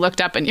looked. And you looked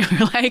up and you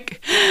were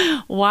like,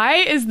 why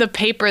is the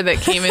paper that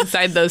came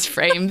inside those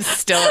frames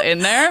still in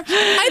there?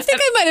 I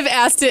think I might have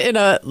asked it in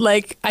I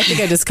think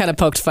I just kind of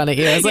poked fun at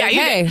you. I was like,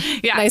 hey,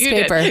 nice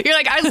paper. Did. You're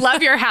like, I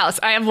love your house.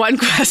 I have one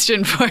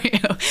question for you.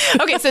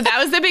 Okay, so that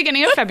was the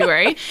beginning of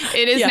February.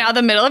 It is now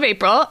the middle of April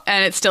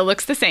and it still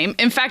looks the same.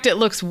 In fact, it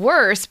looks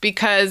worse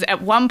because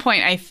at one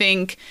point I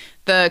think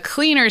the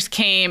cleaners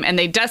came and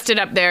they dusted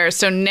up there.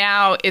 So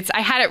now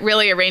I had it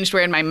really arranged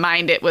where in my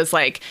mind it was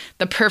like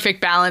the perfect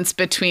balance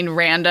between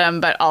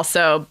random but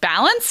also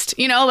balanced,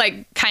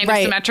 like kind of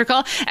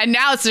symmetrical. And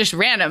now it's just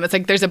random. It's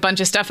like there's a bunch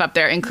of stuff up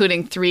there,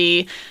 including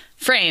 3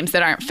 frames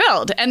that aren't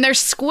filled, and they're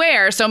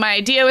square. So my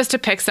idea was to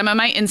pick some of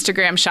my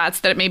Instagram shots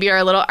that maybe are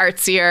a little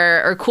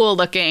artsier or cool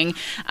looking,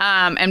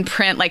 and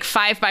print like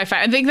 5x5.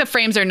 I think the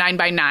frames are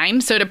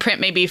 9x9. So to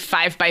print maybe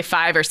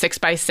 5x5 or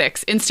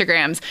 6x6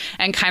 Instagrams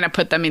and kind of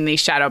put them in these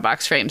shadow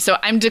box frames. So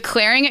I'm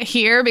declaring it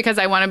here because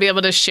I want to be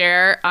able to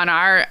share on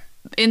our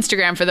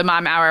Instagram for the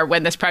Mom Hour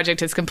when this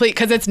project is complete,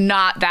 because it's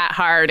not that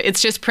hard.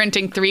 It's just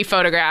printing 3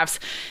 photographs,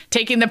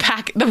 taking the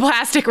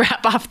plastic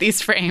wrap off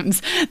these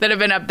frames that have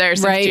been up there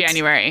since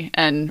January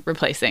and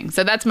replacing.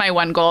 So that's my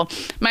one goal.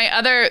 My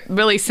other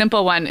really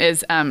simple one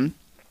is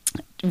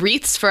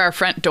wreaths for our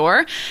front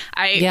door.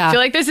 I feel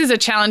like this is a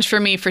challenge for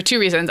me for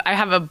 2 reasons. I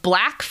have a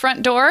black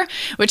front door,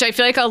 which I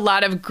feel like a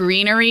lot of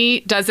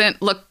greenery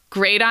doesn't look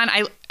great on.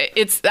 I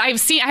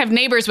have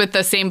neighbors with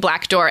the same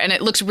black door, and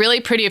it looks really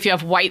pretty if you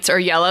have whites or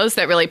yellows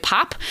that really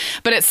pop,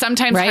 but it's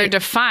sometimes hard to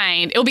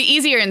find. It'll be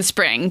easier in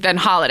spring than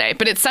holiday,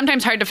 but it's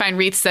sometimes hard to find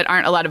wreaths that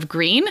aren't a lot of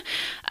green.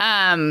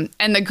 And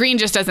the green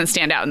just doesn't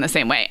stand out in the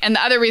same way. And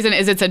the other reason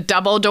is it's a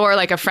double door,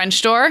 like a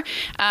French door.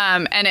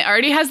 And it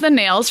already has the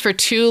nails for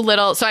 2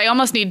 little, so I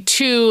almost need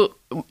 2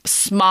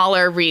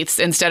 smaller wreaths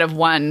instead of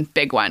 1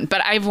 big one.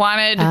 But I've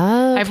wanted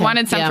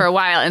some for a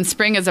while, and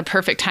spring is a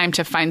perfect time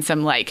to find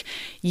some like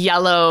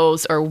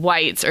yellows or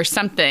whites or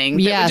something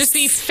that would just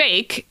be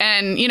fake.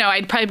 And,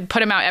 I'd probably put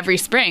them out every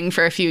spring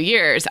for a few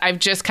years. I've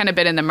just kind of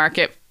been in the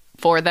market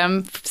for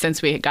them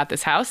since we got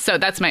this house. So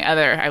that's my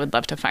other, I would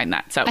love to find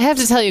that. So I have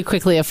to tell you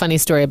quickly a funny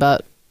story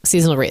about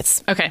seasonal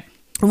wreaths. Okay.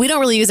 We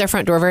don't really use our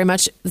front door very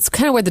much. It's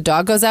kind of where the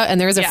dog goes out,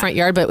 and there is a front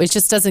yard, but it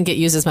just doesn't get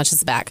used as much as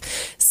the back.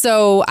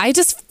 So I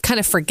just kind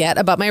of forget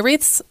about my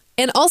wreaths.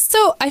 And also,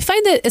 I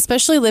find that,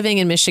 especially living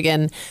in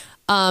Michigan,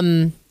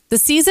 the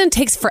season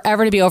takes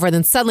forever to be over,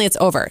 then suddenly it's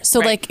over. So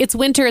like it's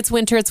winter, it's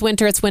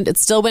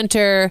still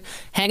winter,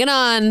 hanging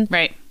on.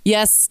 Right.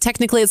 Yes,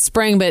 technically it's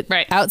spring, but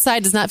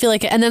outside does not feel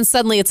like it. And then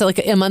suddenly it's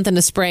like a month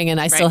into spring, and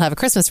I still have a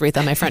Christmas wreath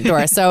on my front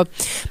door. So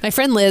my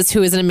friend Liz,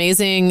 who is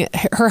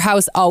her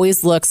house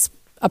always looks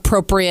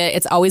appropriate.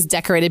 It's always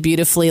decorated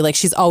beautifully. Like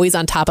she's always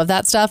on top of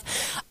that stuff.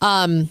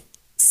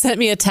 Sent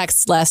me a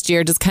text last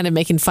year just kind of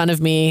making fun of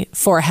me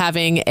for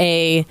having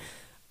a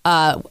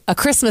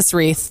Christmas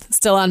wreath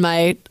still on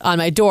my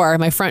door,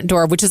 my front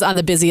door, which is on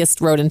the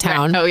busiest road in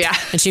town. Right. Oh yeah.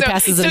 And she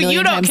passes it a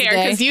million times a day. So you don't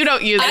care because you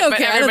don't use it, but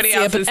everybody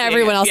else is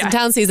everyone else in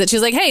town sees it.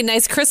 She's like, "Hey,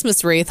 nice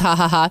Christmas wreath. Ha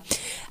ha ha."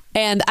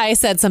 And I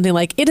said something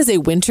like, "It is a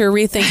winter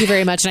wreath. Thank you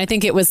very much." And I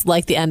think it was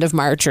like the end of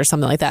March or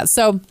something like that.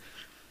 So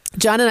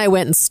John and I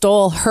went and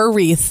stole her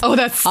wreath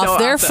off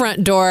their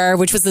front door,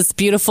 which was this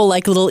beautiful,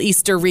 like little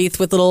Easter wreath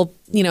with little,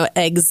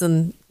 eggs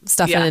and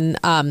stuff in.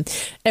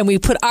 And we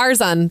put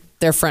ours on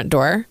their front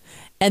door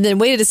and then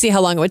waited to see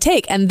how long it would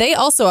take. And they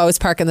also always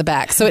park in the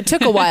back. So it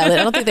took a while. I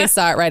don't think they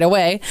saw it right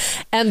away.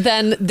 And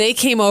then they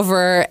came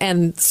over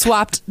and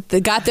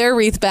got their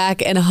wreath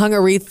back and hung a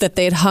wreath that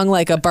they'd hung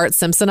like a Bart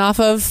Simpson off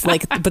of,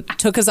 but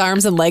took his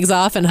arms and legs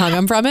off and hung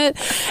him from it.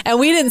 And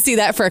we didn't see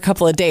that for a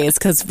couple of days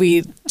because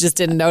we just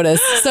didn't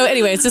notice. So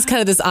anyway, it's just kind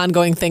of this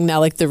ongoing thing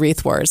now, like the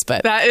wreath wars.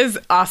 But that is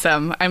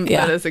awesome.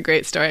 That is a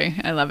great story.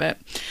 I love it.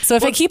 So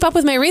if I keep up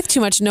with my wreath too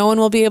much, no one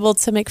will be able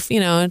to make, do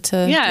that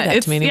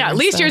to me anymore. Yeah, at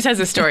least yours has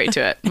a story to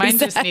it. Mine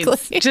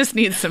just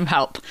needs some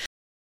help.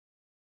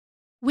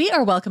 We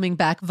are welcoming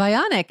back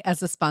Vionic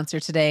as a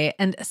sponsor today.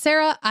 And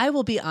Sarah, I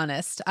will be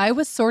honest, I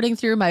was sorting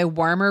through my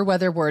warmer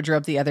weather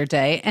wardrobe the other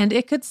day, and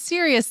it could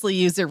seriously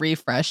use a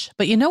refresh.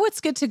 But you know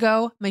what's good to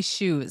go? My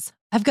shoes.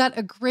 I've got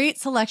a great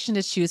selection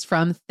to choose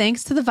from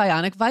thanks to the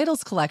Vionic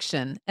Vitals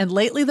collection. And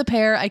lately, the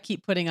pair I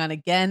keep putting on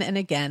again and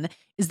again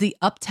is the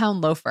Uptown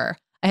Loafer.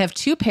 I have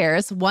 2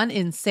 pairs, one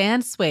in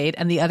sand suede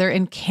and the other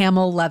in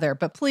camel leather.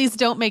 But please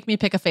don't make me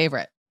pick a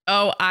favorite.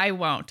 Oh, I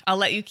won't. I'll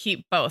let you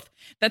keep both.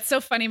 That's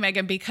so funny,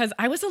 Megan, because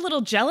I was a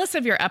little jealous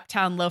of your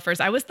Uptown loafers.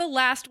 I was the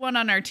last one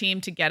on our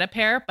team to get a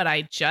pair, but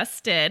I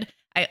just did.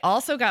 I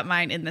also got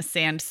mine in the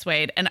sand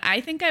suede, and I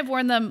think I've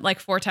worn them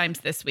like 4 times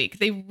this week.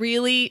 They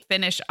really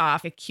finish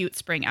off a cute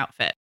spring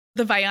outfit.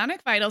 The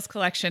Vionic Vitals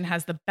collection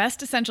has the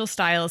best essential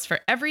styles for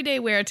everyday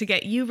wear to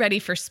get you ready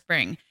for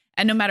spring.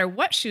 And no matter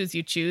what shoes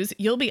you choose,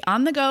 you'll be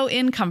on the go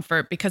in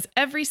comfort because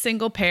every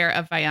single pair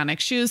of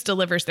Vionic shoes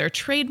delivers their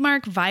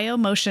trademark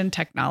VioMotion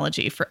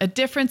technology for a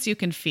difference you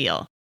can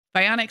feel.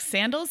 Vionic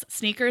sandals,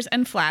 sneakers,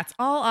 and flats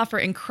all offer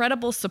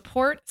incredible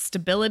support,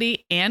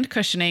 stability, and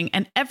cushioning,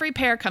 and every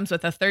pair comes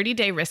with a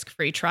 30-day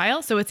risk-free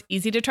trial, so it's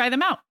easy to try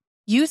them out.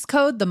 Use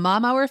code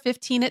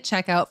TheMomHour15 at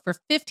checkout for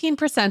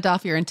 15%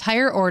 off your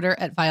entire order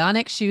at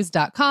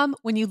VionicShoes.com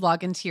when you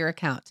log into your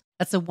account.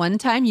 That's a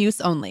one-time use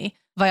only.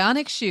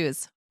 Vionic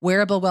Shoes.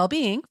 Wearable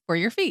well-being for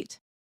your feet.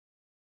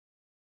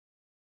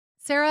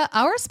 Sarah,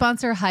 our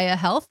sponsor, Hiya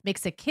Health,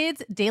 makes a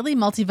kids' daily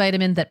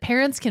multivitamin that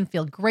parents can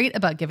feel great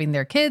about giving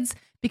their kids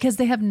because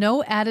they have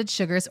no added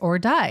sugars or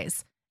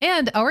dyes.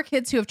 And our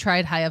kids who have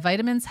tried Hiya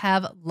vitamins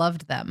have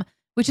loved them,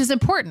 which is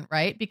important,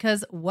 right?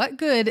 Because what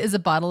good is a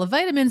bottle of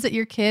vitamins that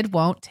your kid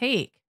won't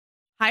take?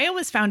 Hiya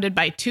was founded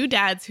by two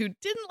dads who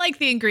didn't like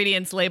the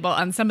ingredients label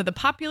on some of the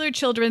popular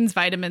children's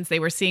vitamins they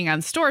were seeing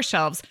on store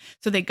shelves,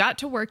 so they got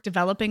to work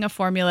developing a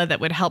formula that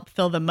would help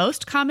fill the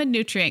most common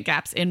nutrient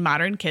gaps in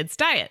modern kids'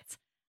 diets.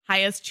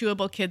 Hiya's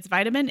Chewable Kids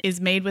Vitamin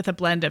is made with a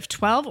blend of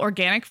 12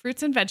 organic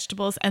fruits and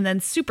vegetables and then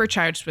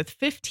supercharged with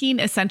 15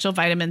 essential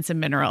vitamins and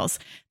minerals.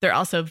 They're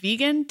also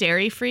vegan,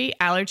 dairy-free,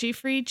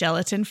 allergy-free,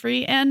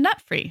 gelatin-free, and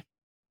nut-free.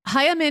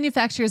 Hiya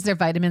manufactures their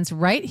vitamins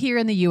right here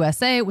in the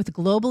USA with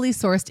globally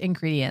sourced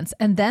ingredients,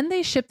 and then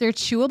they ship their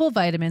chewable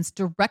vitamins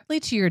directly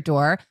to your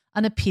door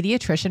on a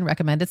pediatrician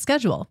recommended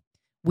schedule.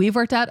 We've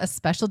worked out a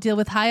special deal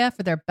with Hiya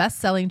for their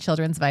best-selling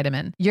children's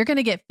vitamin. You're going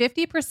to get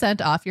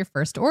 50% off your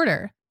first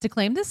order. To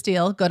claim this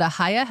deal, go to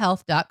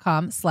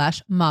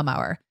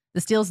hiyahealth.com/momhour.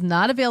 This deal's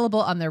not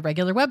available on their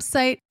regular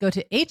website. Go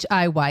to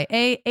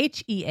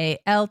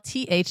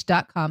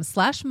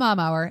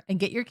hiyahealth.com/momhour and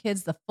get your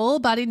kids the full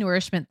body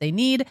nourishment they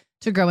need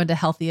to grow into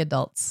healthy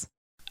adults.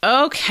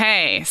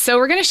 Okay, so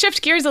we're going to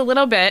shift gears a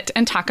little bit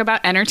and talk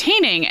about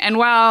entertaining. And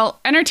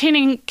while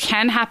entertaining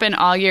can happen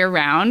all year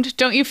round,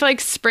 don't you feel like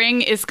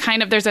spring is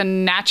kind of, there's a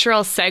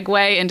natural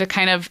segue into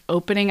kind of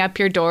opening up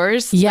your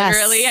doors,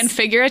 literally and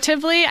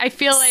figuratively? I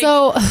feel like,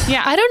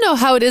 I don't know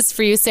how it is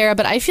for you, Sarah,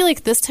 but I feel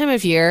like this time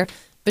of year,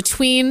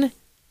 between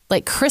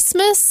like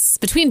Christmas,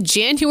 between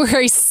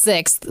January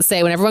 6th,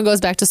 say when everyone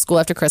goes back to school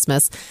after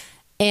Christmas,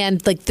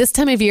 and like this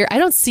time of year, I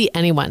don't see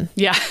anyone.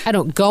 Yeah. I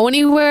don't go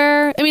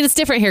anywhere. I mean, it's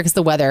different here because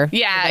the weather.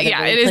 Yeah,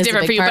 really it is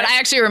different for you. part. But I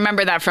actually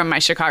remember that from my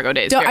Chicago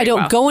days. I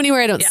don't go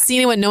anywhere. I don't see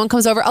anyone. No one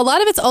comes over. A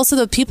lot of it's also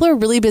that people are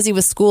really busy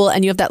with school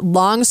and you have that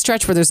long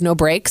stretch where there's no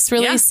breaks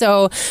really. Yeah.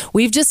 So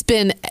we've just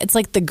been, it's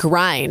like the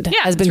grind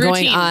has been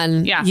going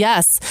on. Yeah.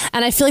 Yes.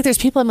 And I feel like there's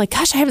people, I'm like,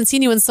 gosh, I haven't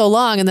seen you in so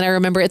long. And then I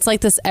remember it's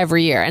like this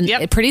every year. And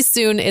pretty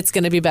soon it's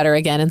going to be better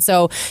again. And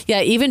so,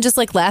 even just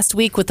like last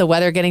week with the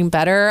weather getting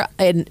better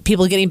and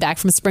people getting back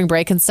from spring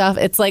break and stuff,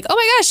 it's like, oh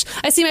my gosh,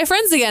 I see my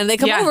friends again. They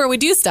come over and we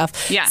do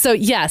stuff. Yeah. So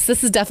yes,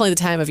 this is definitely the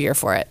time of year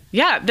for it.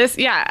 Yeah.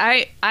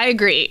 I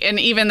agree. And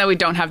even though we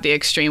don't have the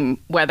extreme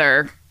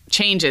weather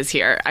changes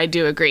here, I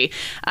do agree.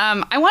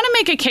 I want to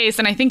make a case,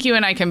 and I think you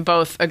and I can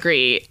both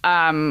agree,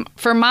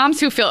 for moms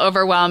who feel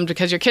overwhelmed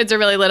because your kids are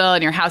really little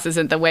and your house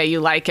isn't the way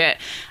you like it.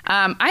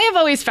 I have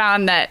always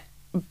found that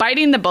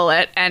biting the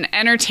bullet and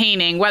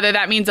entertaining, whether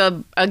that means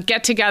a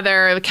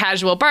get-together, a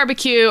casual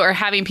barbecue, or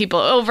having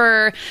people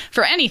over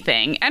for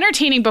anything,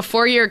 entertaining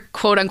before you're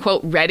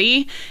quote-unquote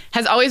ready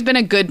has always been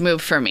a good move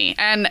for me.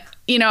 And,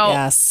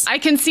 I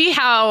can see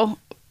how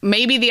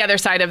maybe the other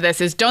side of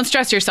this is don't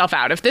stress yourself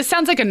out. If this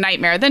sounds like a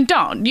nightmare, then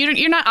don't.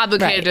 You're not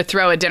obligated to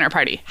throw a dinner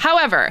party.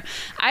 However,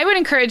 I would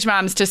encourage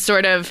moms to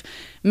sort of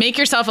make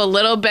yourself a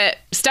little bit,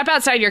 step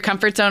outside your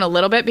comfort zone a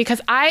little bit, because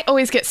I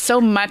always get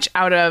so much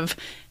out of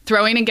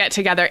throwing a get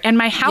together, and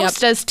my house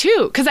does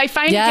too, because I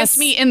find it gets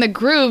me in the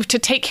groove to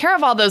take care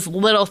of all those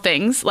little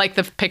things like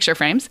the picture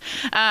frames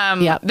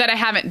that I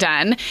haven't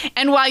done.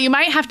 And while you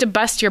might have to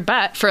bust your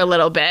butt for a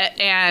little bit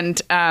and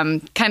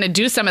kind of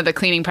do some of the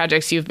cleaning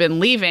projects you've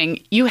been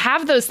leaving, you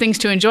have those things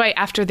to enjoy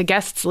after the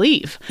guests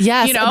leave.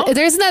 Yes.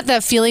 There isn't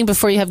that feeling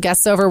before you have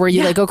guests over where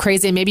you like go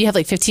crazy and maybe you have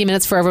like 15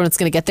 minutes for everyone that's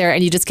going to get there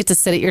and you just get to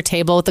sit at your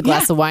table with a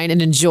glass of wine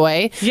and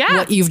enjoy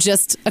what you've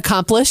just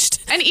accomplished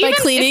by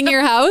cleaning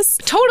your house.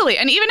 Totally.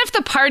 And even if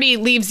the party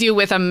leaves you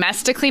with a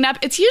mess to clean up,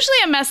 it's usually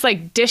a mess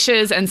like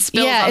dishes and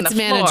spills on the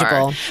floor. Yeah, it's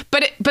manageable.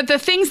 But the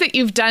things that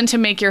you've done to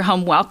make your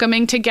home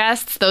welcoming to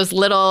guests,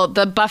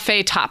 the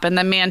buffet top and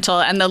the mantle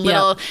and the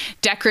little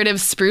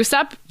decorative spruce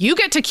up, you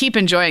get to keep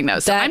enjoying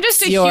those. So I'm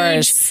just a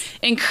huge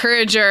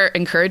encourager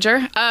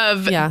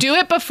of do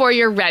it before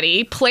you're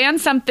ready. Plan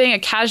something, a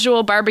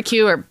casual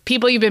barbecue or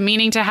people you've been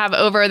meaning to have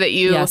over that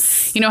you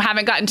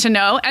haven't gotten to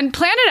know, and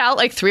plan it out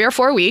like 3 or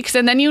 4 weeks.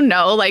 And then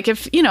like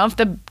if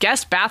the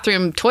guest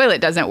bathroom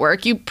toilet doesn't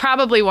work, you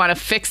probably want to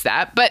fix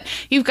that, but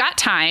you've got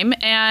time.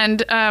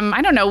 And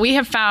I don't know, we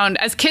have found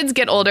as kids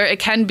get older, it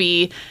can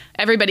be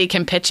everybody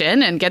can pitch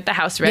in and get the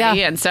house ready.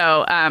 Yeah. And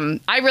so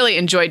I really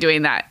enjoy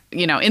doing that,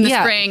 in the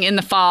spring, in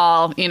the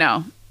fall,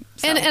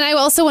 So. And I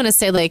also want to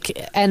say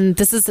and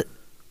this is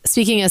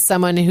speaking as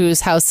someone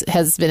whose house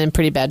has been in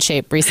pretty bad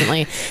shape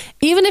recently,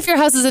 even if your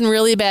house is in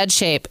really bad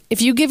shape,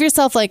 if you give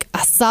yourself like a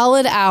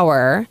solid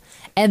hour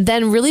and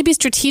then really be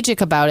strategic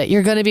about it,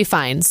 you're going to be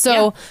fine.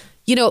 So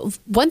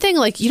one thing,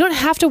 you don't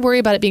have to worry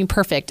about it being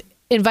perfect.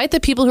 Invite the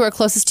people who are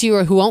closest to you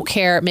or who won't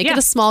care. Make it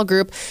a small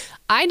group.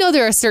 I know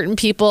there are certain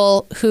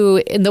people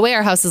who, in the way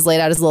our house is laid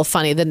out, is a little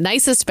funny. The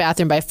nicest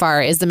bathroom by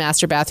far is the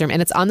master bathroom,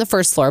 and it's on the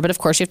first floor. But of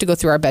course, you have to go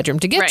through our bedroom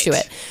to get to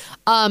it.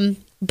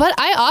 But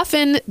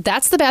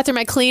that's the bathroom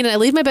I clean, and I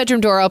leave my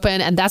bedroom door open,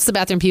 and that's the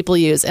bathroom people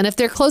use. And if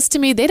they're close to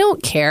me, they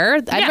don't care.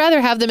 I'd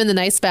rather have them in the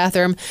nice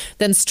bathroom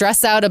than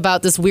stress out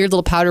about this weird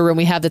little powder room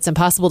we have that's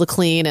impossible to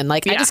clean. And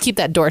I just keep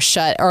that door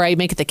shut, or I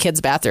make it the kids'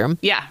 bathroom.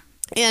 Yeah.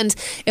 And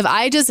if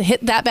I just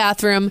hit that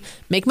bathroom,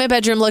 make my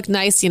bedroom look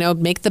nice,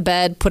 make the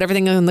bed, put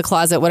everything in the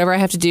closet, whatever I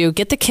have to do,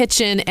 get the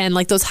kitchen and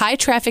like those high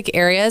traffic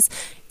areas,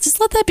 just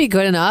let that be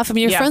good enough. I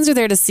mean, your friends are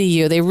there to see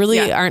you. They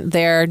really aren't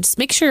there. Just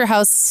make sure your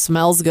house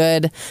smells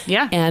good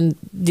and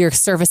your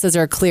surfaces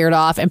are cleared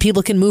off and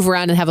people can move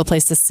around and have a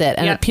place to sit.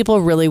 And people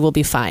really will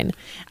be fine.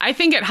 I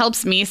think it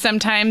helps me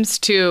sometimes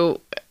to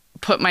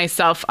put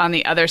myself on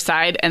the other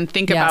side and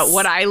think about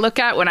what I look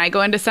at when I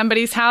go into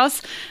somebody's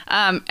house.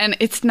 And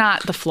it's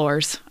not the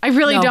floors. I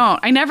really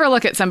don't. I never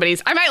look at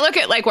somebody's. I might look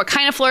at like what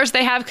kind of floors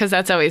they have because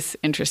that's always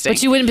interesting.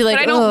 But you wouldn't be like,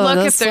 I don't look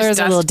those if there's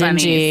dust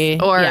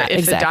bunnies or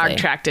if the dog exactly.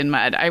 tracked in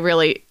mud. I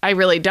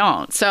really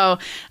don't. So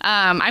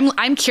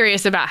I'm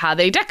curious about how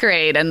they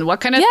decorate and what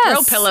kind of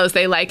throw pillows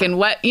they like and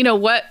what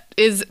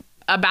is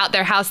about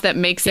their house that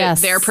makes it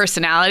their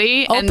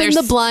personality. Open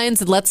the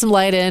blinds and let some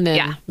light in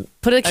and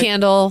put a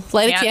candle,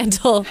 light a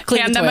candle,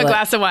 clean hand the them toilet. a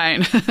glass of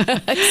wine.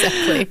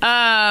 Exactly.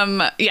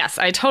 Yes,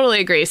 I totally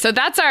agree. So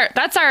that's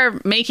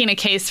our making a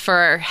case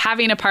for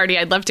having a party.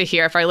 I'd love to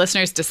hear if our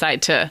listeners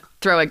decide to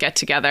throw a get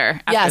together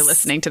after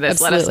listening to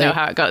this. Absolutely. Let us know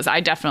how it goes. I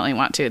definitely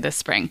want to this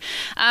spring.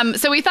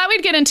 So we thought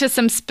we'd get into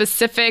some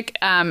specific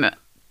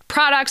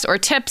products or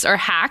tips or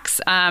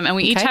hacks, and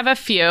we each have a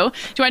few. Do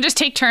you want to just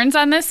take turns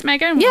on this,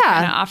 Megan? We'll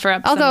offer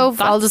up.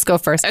 I'll just go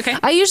first. Okay.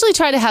 I usually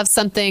try to have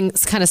something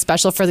kind of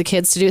special for the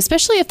kids to do,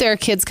 especially if there are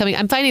kids coming.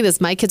 I'm finding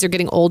this. My kids are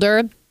getting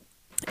older,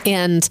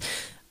 and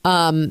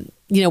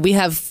we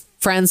have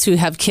friends who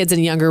have kids in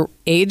younger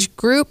age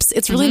groups.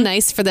 It's really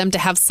nice for them to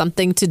have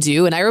something to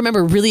do. And I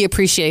remember really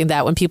appreciating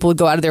that when people would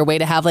go out of their way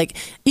to have like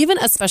even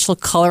a special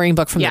coloring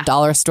book from the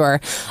dollar store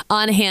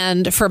on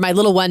hand for my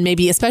little one,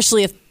 maybe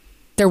especially if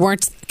there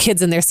weren't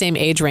kids in their same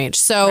age range.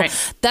 So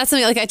that's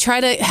something like I try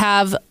to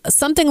have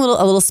something a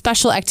little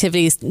special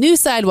activities, new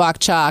sidewalk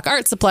chalk,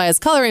 art supplies,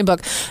 coloring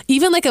book,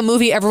 even like a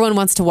movie everyone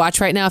wants to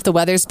watch right now if the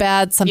weather's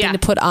bad, something to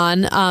put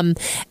on.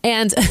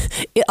 And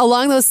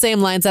along those same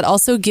lines, that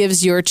also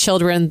gives your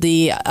children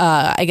the,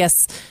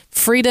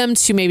 freedom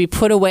to maybe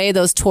put away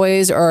those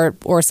toys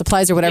or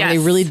supplies or whatever they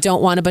really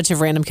don't want a bunch of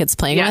random kids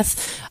playing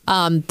with.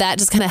 That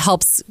just kind of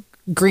helps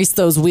grease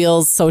those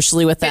wheels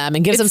socially with them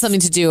and gives them something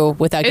to do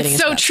without getting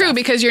into that true stuff.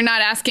 Because you're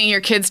not asking your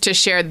kids to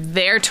share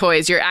their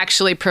toys. You're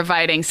actually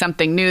providing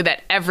something new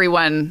that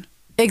everyone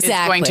is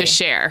going to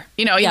share,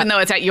 even though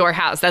it's at your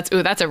house.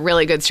 That's a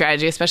really good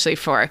strategy, especially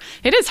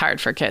it is hard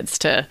for kids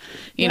to,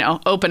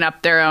 open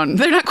up their own.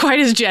 They're not quite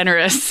as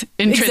generous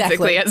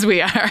intrinsically as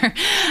we are.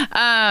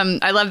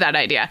 I love that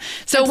idea.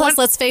 So plus,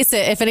 let's face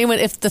it,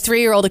 if the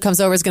 3-year-old that comes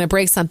over is going to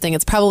break something,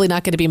 it's probably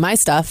not going to be my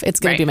stuff. It's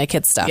going to be my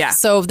kids' stuff. Yeah.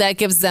 So that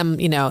gives them,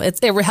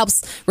 it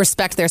helps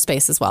respect their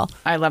space as well.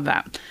 I love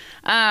that.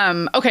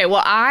 Okay.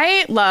 Well,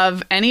 I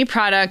love any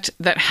product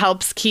that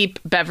helps keep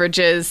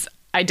beverages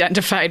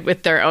identified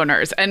with their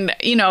owners. And,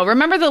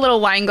 remember the little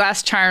wine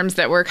glass charms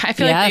that I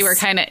feel like they were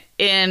kind of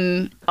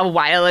in a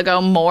while ago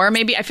more,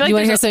 maybe. I feel like you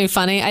want to hear something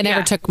funny? I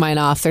never took mine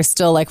off. They're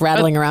still like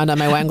rattling around on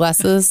my wine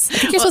glasses. I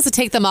think you're supposed to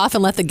take them off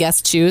and let the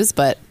guests choose,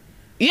 but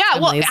yeah,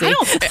 well, I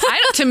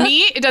don't, to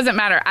me, it doesn't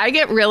matter. I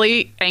get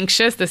really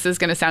anxious. This is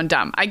going to sound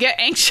dumb. I get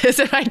anxious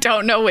if I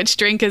don't know which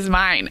drink is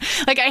mine.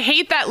 Like, I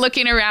hate that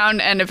looking around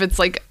and if it's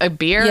like a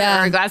beer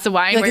or a glass of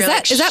wine, where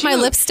is that my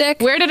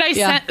lipstick? Where did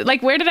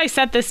I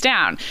set this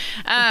down?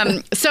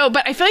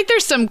 But I feel like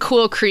there's some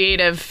cool,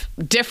 creative,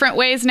 different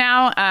ways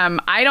now.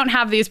 I don't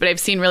have these, but I've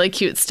seen really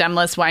cute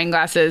stemless wine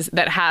glasses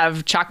that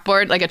have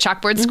chalkboard, like a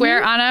chalkboard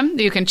square on them.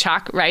 You can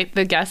write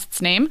the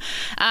guest's name.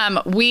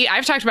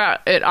 I've talked about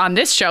it on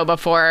this show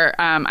before.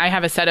 I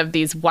have a set of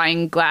these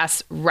wine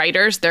glass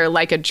writers. They're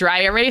like a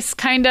dry erase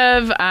kind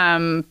of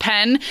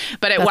pen,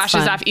 but it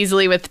washes off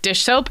easily with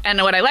dish soap.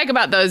 And what I like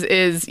about those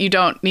is you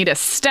don't need a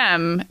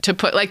stem to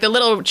put, like the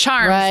little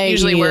charms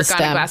usually work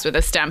on a glass with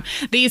a stem.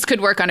 These could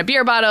work on a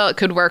beer bottle. It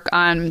could work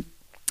on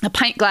a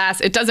pint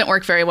glass. It doesn't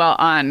work very well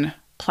on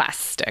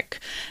plastic.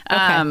 Good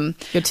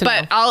to know.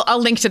 But I'll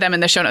link to them in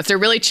the show notes. They're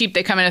really cheap.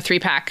 They come in a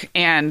 3-pack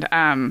and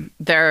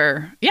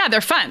they're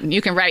fun.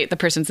 You can write the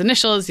person's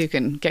initials. You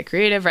can get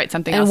creative, write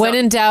something else. And when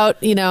in doubt,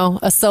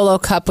 a solo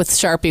cup with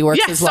Sharpie works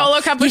as well.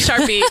 Solo cup with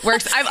Sharpie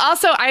works.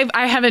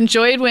 I have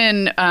enjoyed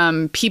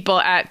when people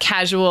at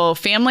casual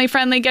family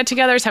friendly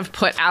get-togethers have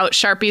put out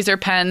Sharpies or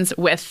pens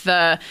with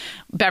the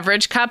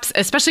beverage cups,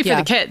 especially for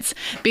the kids,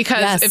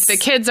 because if the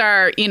kids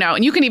are,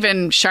 and you can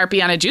even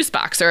Sharpie on a juice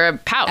box or a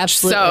pouch.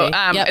 Absolutely.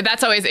 So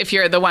that's always, if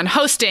you're the one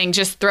hosting,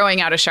 just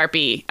throwing out a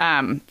Sharpie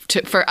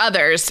for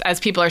others as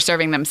people are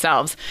serving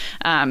themselves.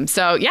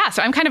 So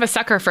I'm kind of a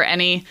sucker for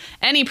any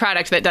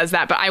product that does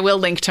that, but I will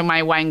link to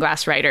my wine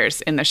glass writers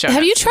in the show.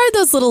 Have you tried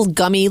those little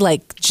gummy,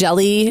 like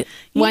jelly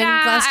wine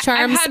glass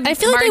charms? I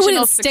feel like they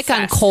wouldn't stick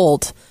on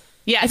cold.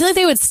 Yeah. I feel like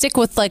they would stick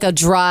with like a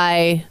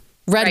dry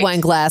red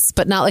wine glass,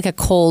 but not like a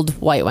cold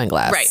white wine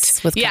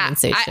glass with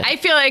condensation. I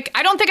feel like,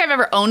 I don't think I've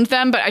ever owned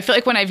them, but I feel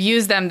like when I've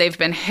used them, they've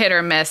been hit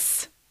or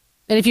miss.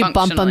 And if you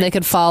bump them, they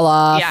could fall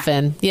off.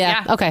 And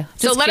okay.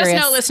 So let us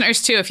know,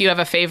 listeners, too, if you have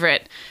a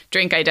favorite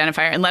drink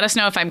identifier, and let us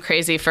know if I'm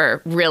crazy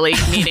for really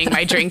needing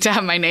my drink to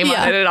have my name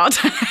on it at all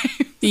times.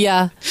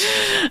 Yeah.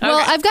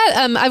 Well, I've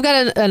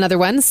got another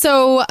one.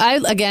 So I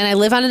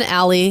live on an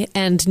alley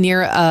and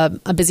near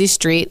a busy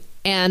street,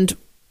 and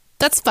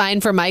that's fine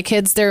for my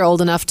kids. They're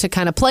old enough to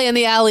kind of play in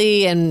the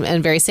alley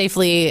and very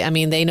safely. I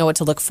mean, they know what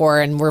to look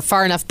for, and we're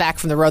far enough back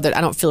from the road that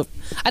I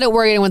don't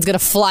worry anyone's going to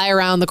fly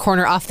around the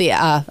corner off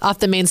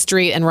the main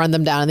street and run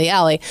them down in the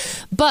alley.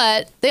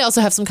 But they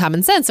also have some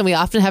common sense, and we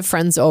often have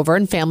friends over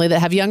and family that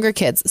have younger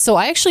kids. So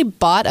I actually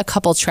bought a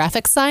couple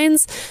traffic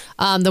signs.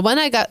 The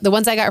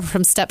ones I got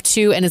from Step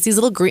 2, and it's these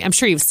little green. I'm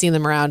sure you've seen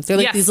them around. They're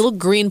like these little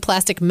green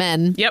plastic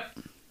men. Yep.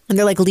 And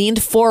they're like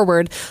leaned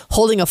forward,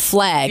 holding a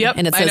flag, Yep.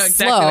 and it says I know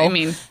exactly slow. what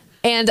you mean.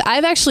 And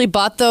I've actually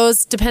bought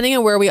those depending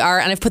on where we are,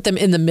 and I've put them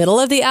in the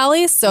middle of the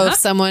alley. So if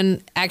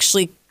someone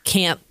actually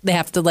can't, they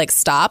have to like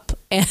stop,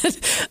 and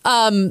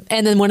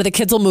then one of the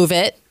kids will move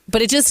it.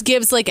 But it just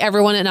gives like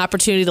everyone an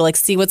opportunity to like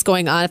see what's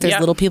going on if there's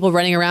little people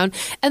running around.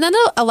 And then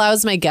it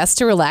allows my guests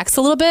to relax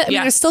a little bit. I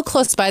mean, they're still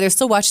close by. They're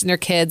still watching their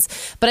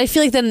kids. But I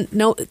feel like then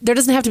there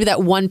doesn't have to be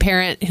that one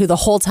parent who the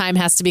whole time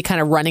has to be kind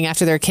of running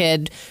after their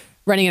kid,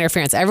 running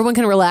interference. Everyone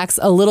can relax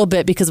a little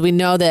bit because we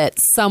know that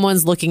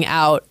someone's looking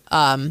out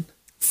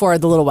for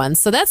the little ones.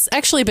 So that's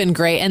actually been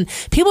great. And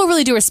people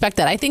really do respect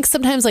that. I think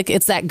sometimes like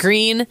it's that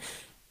green,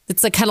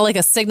 it's like kind of like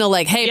a signal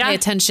like, hey, pay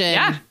attention.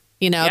 Yeah.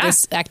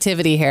 There's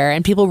activity here,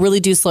 and people really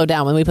do slow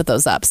down when we put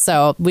those up.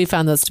 So we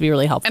found those to be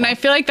really helpful. And I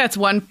feel like that's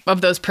one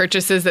of those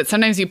purchases that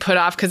sometimes you put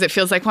off because it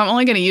feels like, well, I'm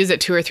only going to use it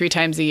 2 or 3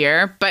 times a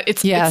year. But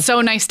it's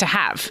so nice to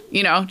have,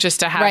 just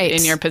to have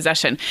in your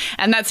possession.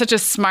 And that's such a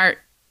smart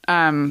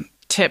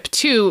tip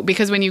too,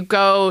 because when you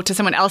go to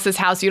someone else's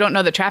house, you don't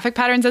know the traffic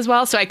patterns as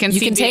well. So I can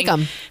take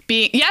them.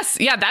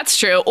 That's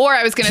true. Or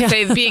I was going to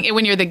say,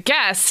 when you're the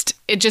guest,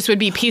 it just would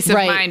be peace of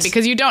mind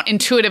because you don't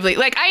intuitively,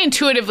 like I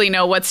intuitively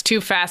know what's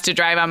too fast to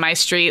drive on my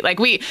street. Like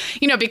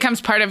it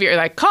becomes part of your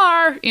like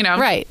car,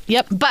 Right.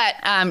 Yep.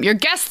 But your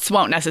guests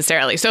won't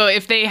necessarily. So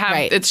if they have,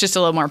 it's just a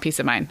little more peace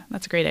of mind.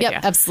 That's a great idea.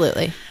 Yep,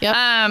 absolutely.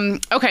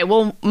 Yep. Okay.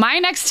 Well, my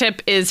next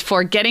tip is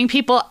for getting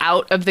people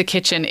out of the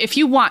kitchen if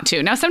you want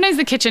to. Now, sometimes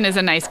the kitchen is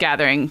a nice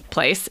gathering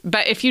place,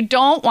 but if you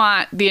don't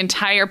want the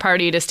entire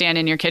party to stand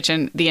in your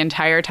kitchen the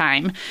entire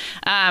time,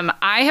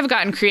 I have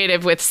gotten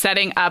creative with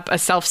setting up a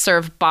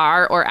self-serve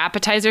bar or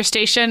appetizer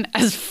station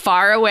as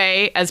far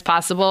away as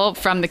possible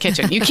from the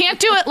kitchen. You can't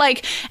do it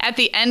like at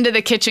the end of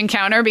the kitchen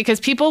counter because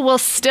people will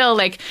still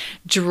like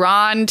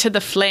drawn to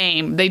the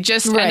flame. They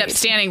just end up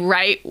standing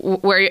right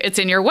where it's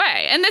in your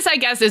way. And this, I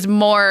guess, is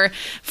more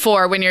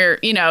for when you're,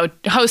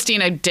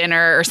 hosting a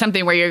dinner or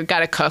something where you've got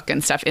to cook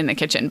and stuff in the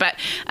kitchen. But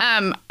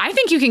I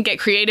think you can get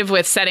creative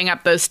with setting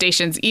up those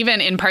stations,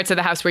 even in parts of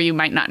the house where you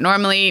might not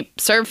normally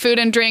serve food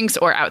and drinks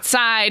or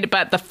outside,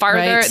 but the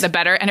farther, the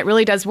better. And it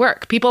really does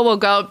work. People will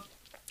go,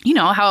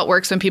 how it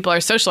works when people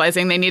are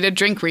socializing. They need a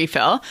drink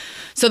refill.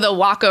 So they'll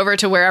walk over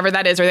to wherever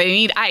that is, or they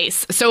need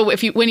ice. So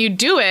when you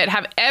do it,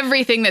 have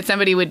everything that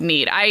somebody would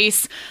need: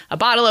 ice, a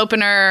bottle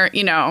opener,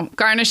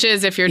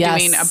 garnishes if you're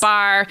doing a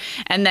bar,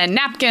 and then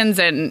napkins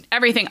and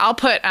everything. I'll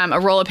put a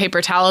roll of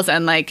paper towels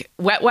and like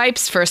wet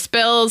wipes for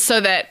spills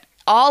so that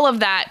all of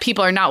that,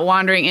 people are not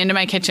wandering into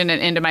my kitchen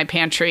and into my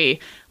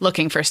pantry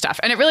looking for stuff.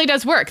 And it really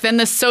does work. Then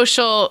the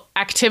social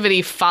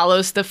activity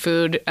follows the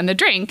food and the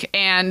drink.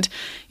 And,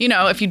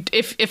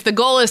 if the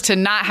goal is to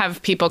not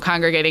have people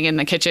congregating in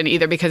the kitchen,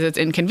 either because it's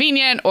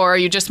inconvenient or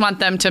you just want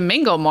them to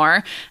mingle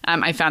more,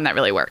 I found that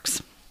really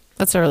works.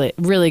 That's a really,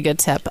 really good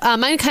tip.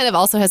 Mine kind of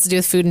also has to do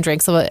with food and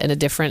drinks in a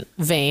different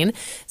vein.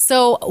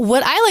 So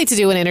what I like to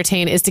do and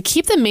entertain is to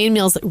keep the main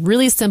meals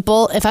really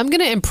simple. If I'm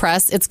going to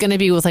impress, it's going to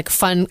be with like a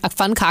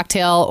fun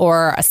cocktail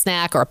or a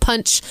snack or a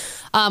punch.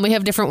 We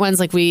have different ones.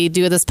 Like we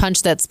do this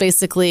punch that's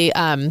basically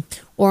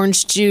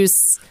orange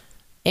juice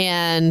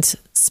and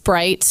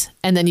Sprite,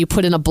 and then you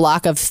put in a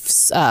block of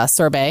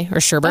sorbet or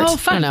sherbet. Oh,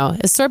 fun. I don't know.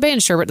 Is sorbet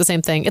and sherbet the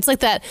same thing? It's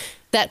like that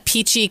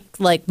peachy,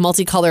 like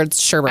multicolored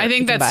sherbet. I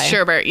think that's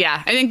sherbet.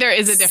 Yeah. I think there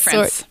is a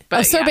difference.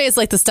 Sorbet is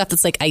like the stuff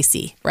that's like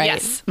icy, right?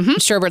 Yes. Mm-hmm.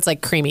 Sherbet's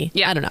like creamy.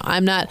 Yeah. I don't know.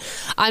 I'm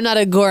not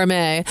a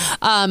gourmet.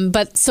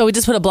 But so we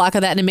just put a block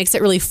of that and it makes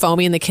it really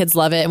foamy and the kids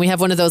love it. And we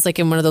have one of those like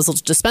in one of those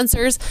little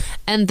dispensers.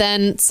 And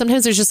then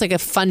sometimes there's just like a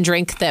fun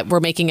drink that we're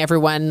making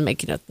everyone make,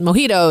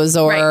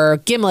 mojitos or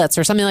gimlets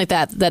or something like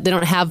that they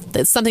don't have.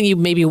 It's something you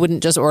maybe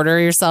wouldn't just order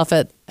yourself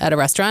at a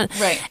restaurant.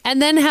 Right.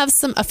 And then have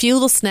a few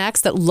little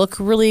snacks that look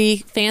really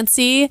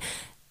fancy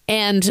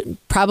and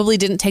probably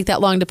didn't take that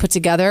long to put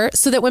together,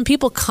 so that when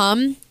people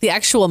come, the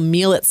actual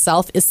meal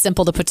itself is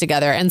simple to put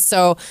together. And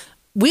so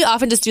we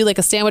often just do like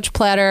a sandwich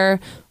platter.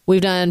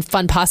 We've done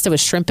fun pasta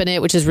with shrimp in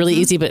it, which is really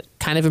easy, but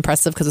kind of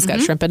impressive because it's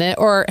got shrimp in it.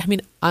 Or,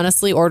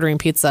 honestly, ordering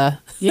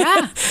pizza.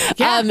 Yeah.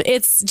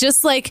 It's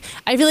just like,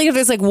 I feel like if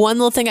there's like one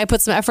little thing I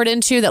put some effort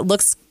into that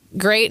looks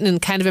great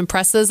and kind of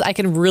impresses, I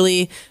can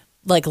really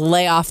like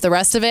lay off the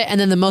rest of it. And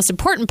then the most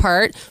important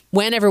part,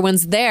 when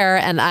everyone's there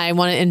and I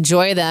want to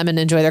enjoy them and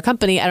enjoy their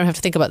company, I don't have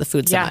to think about the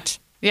food so much.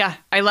 Yeah,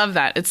 I love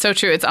that. It's so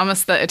true. It's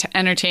almost the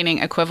entertaining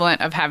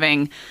equivalent of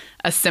having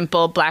a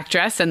simple black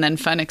dress and then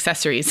fun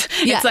accessories.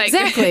 Yeah, it's like,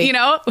 exactly. you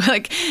know,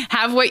 like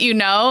have what you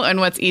know and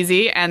what's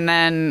easy and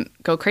then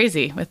go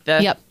crazy with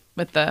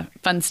the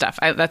fun stuff.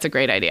 That's a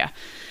great idea.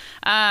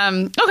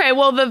 Okay,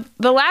 well,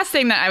 the last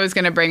thing that I was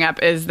going to bring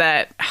up is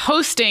that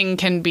hosting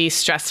can be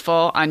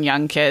stressful on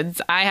young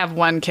kids. I have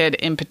one kid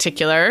in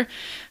particular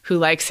who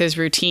likes his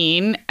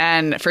routine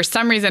and for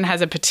some reason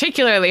has a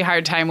particularly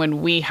hard time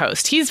when we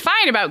host. He's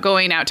fine about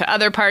going out to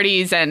other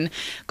parties and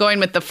going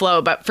with the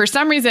flow, but for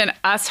some reason,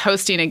 us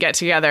hosting a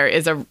get-together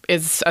is a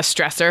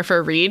stressor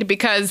for Reed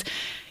because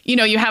you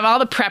know, you have all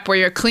the prep where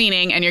you're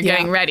cleaning and you're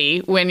getting ready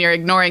when you're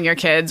ignoring your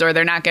kids or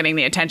they're not getting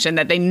the attention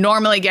that they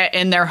normally get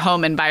in their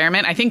home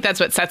environment. I think that's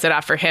what sets it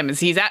off for him is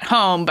he's at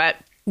home, but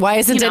why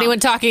isn't anyone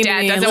talking to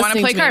me? Dad doesn't want to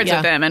play cards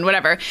with him and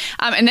whatever.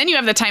 And then you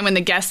have the time when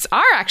the guests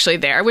are actually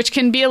there, which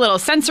can be a little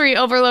sensory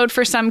overload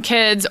for some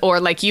kids,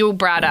 or like you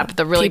brought up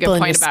the really good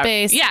point about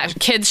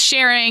kids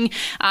sharing,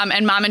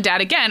 and mom and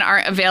dad again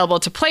aren't available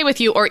to play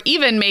with you or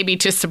even maybe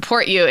to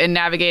support you in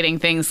navigating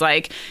things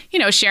like, you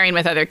know, sharing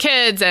with other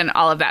kids and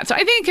all of that. So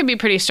I think it can be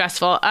pretty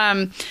stressful.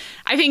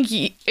 I think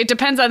it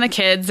depends on the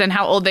kids and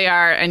how old they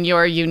are and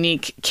your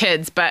unique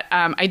kids. But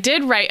I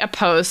did write a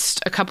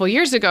post a couple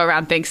years ago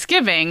around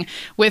Thanksgiving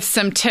with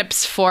some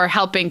tips for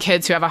helping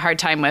kids who have a hard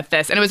time with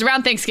this. And it was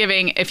around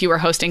Thanksgiving if you were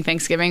hosting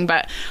Thanksgiving,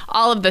 but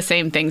all of the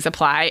same things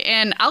apply.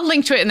 And I'll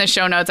link to it in the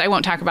show notes. I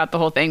won't talk about the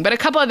whole thing. But a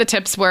couple of the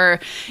tips were,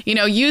 you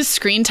know, use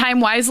screen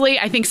time wisely.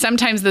 I think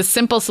sometimes the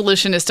simple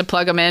solution is to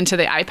plug them into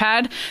the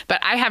iPad. But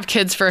I have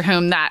kids for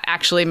whom that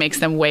actually makes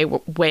them way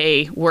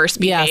worse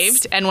behaved.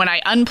 Yes. And when I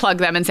unplug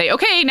them and say,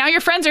 okay, now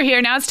your friends are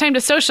here. Now it's time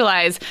to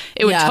socialize.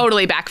 It would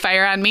totally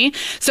backfire on me.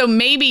 So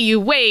maybe you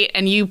wait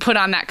and you put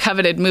on that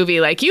coveted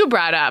movie like you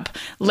brought up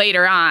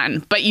later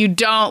on, but you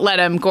don't let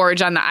them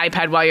gorge on the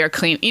iPad while you're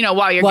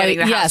while you're getting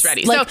the house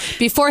ready. Like so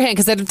beforehand,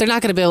 because they're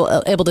not going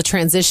to be able to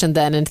transition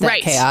then into that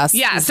chaos.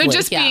 Yeah. So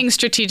just being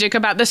strategic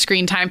about the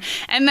screen time.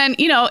 And then,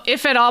 you know,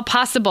 if at all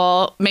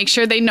possible, make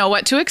sure they know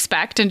what to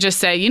expect and just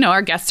say, you know,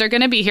 our guests are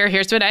going to be here.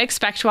 Here's what I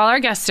expect while our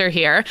guests are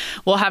here.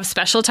 We'll have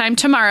special time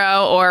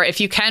tomorrow. Or if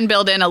you can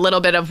build in a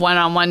little bit of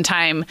one-on-one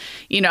time,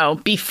 you know,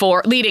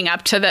 before leading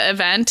up to the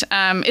event.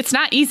 It's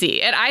not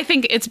easy. And I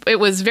think it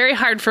was very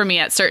hard for me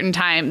at certain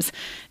times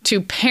to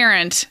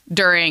parent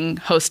during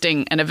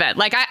hosting an event.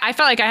 Like I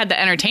felt like I had the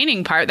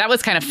entertaining part. That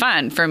was kind of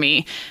fun for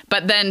me.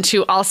 But then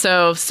to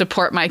also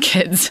support my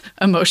kids'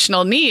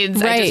 emotional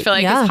needs, I just feel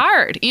like it's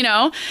hard, you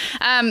know?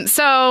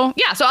 So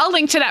I'll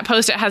link to that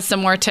post. It has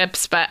some more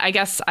tips, but I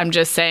guess I'm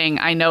just saying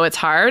I know it's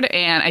hard.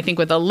 And I think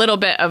with a little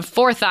bit of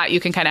forethought, you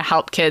can kind of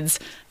help kids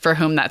for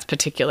whom that's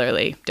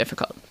particularly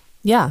difficult.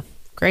 Yeah.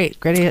 Great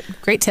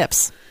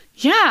tips.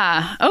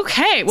 Yeah.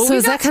 Okay. Well, so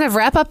does that kind of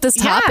wrap up this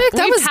topic?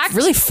 That was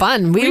really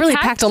fun. We really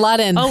packed a lot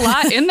in. A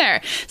lot in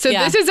there. So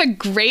this is a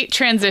great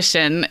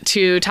transition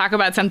to talk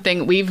about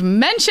something we've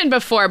mentioned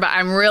before, but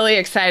I'm really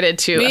excited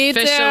to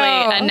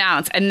officially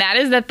announce. And that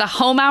is that the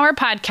Home Hour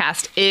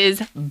podcast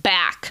is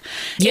back.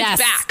 Yes.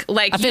 It's back.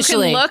 Like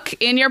officially. You can look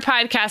in your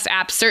podcast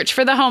app, search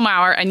for the Home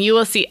Hour, and you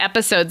will see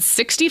episode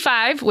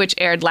 65, which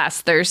aired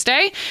last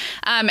Thursday.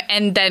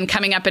 And then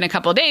coming up in a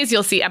couple of days,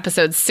 you'll see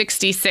episode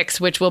 66,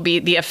 which will be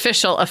the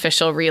official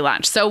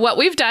relaunch. So what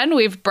we've done,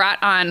 we've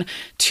brought on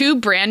two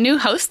brand new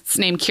hosts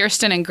named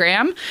Kirsten and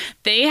Graham.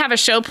 They have a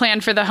show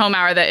planned for the Home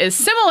Hour that is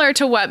similar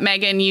to what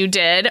Megan, you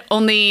did,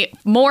 only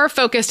more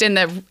focused in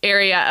the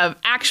area of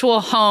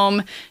actual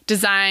home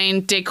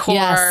design, decor.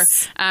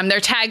 Yes. Their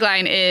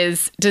tagline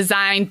is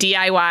design,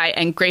 DIY,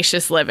 and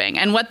gracious living.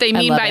 And what they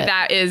mean by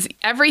that is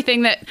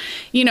everything that,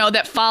 you know,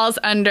 that falls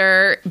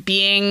under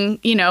being,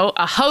 you know,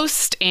 a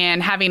host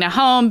and having a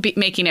home,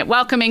 making it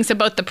welcoming. So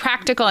both the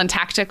practical and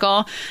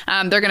tactical.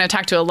 They're going to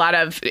talk to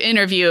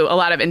interview a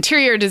lot of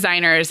interior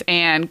designers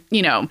and,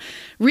 you know,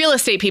 real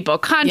estate people,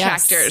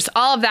 contractors,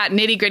 all of that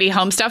nitty gritty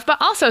home stuff, but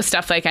also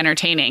stuff like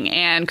entertaining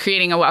and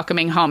creating a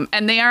welcoming home.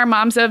 And they are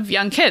moms of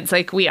young kids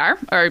like we are,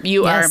 or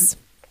you are.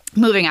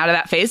 Moving out of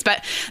that phase,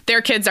 but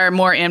their kids are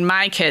more in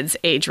my kids'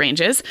 age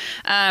ranges.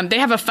 They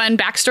have a fun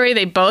backstory.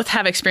 They both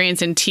have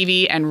experience in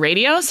TV and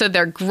radio, so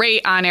they're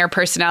great on-air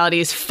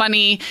personalities,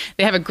 funny.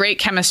 They have a great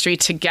chemistry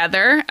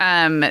together.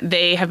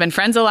 They have been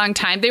friends a long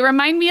time. They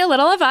remind me a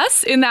little of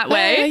us in that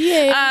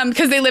way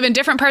because they live in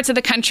different parts of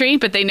the country,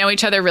 but they know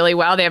each other really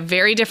well. They have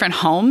very different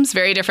homes,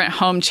 very different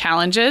home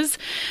challenges.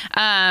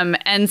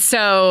 And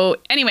so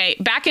anyway,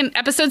 back in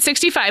episode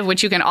 65,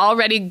 which you can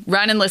already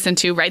run and listen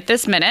to right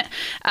this minute,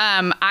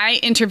 I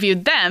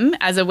interviewed them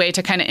as a way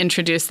to kind of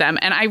introduce them.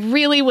 And I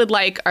really would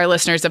like our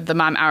listeners of the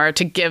Mom Hour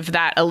to give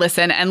that a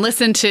listen and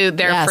listen to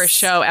their first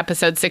show,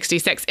 episode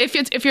 66.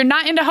 If you're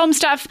not into home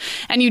stuff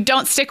and you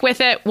don't stick with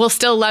it, we'll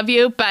still love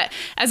you. But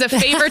as a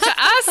favor to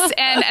us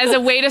and as a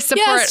way to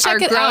support our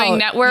growing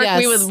network,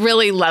 we would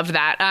really love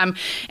that.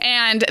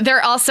 And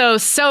they're also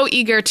so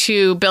eager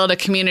to build a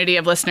community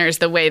of listeners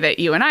the way that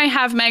you and I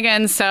have,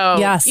 Megan. So,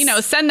 you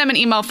know, send them an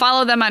email,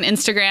 follow them on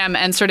Instagram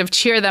and sort of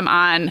cheer them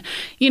on,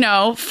 you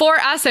know, for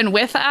us and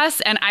with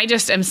us. And I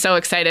just am so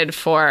excited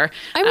for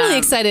I'm really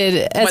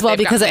excited as well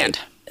because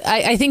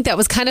I think that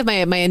was kind of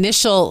my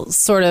initial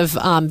sort of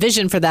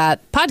vision for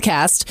that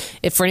podcast.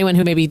 If for anyone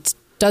who maybe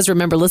does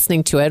remember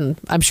listening to it, and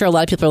I'm sure a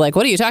lot of people are like,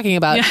 what are you talking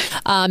about?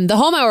 Yeah. The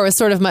Home Hour was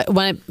sort of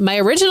my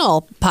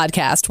original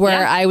podcast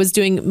where I was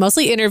doing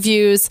mostly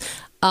interviews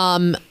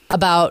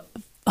about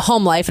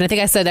home life. And I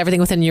think I said everything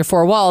within your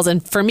four walls.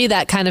 And for me,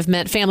 that kind of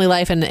meant family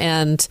life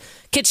and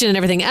kitchen and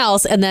everything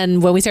else. And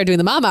then when we started doing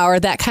the Mom Hour,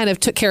 that kind of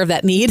took care of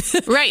that need.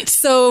 Right.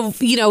 So,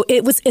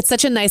 it's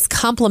such a nice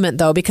compliment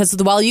though, because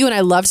while you and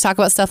I love to talk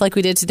about stuff like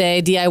we did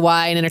today,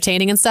 DIY and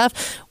entertaining and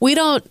stuff, we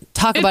don't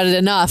talk about it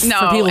enough for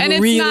people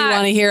who really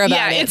want to hear about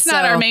it. Yeah, it's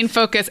not our main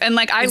focus. And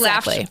like I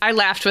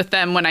laughed with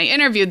them when I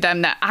interviewed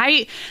them that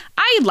I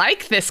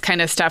like this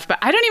kind of stuff, but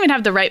I don't even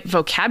have the right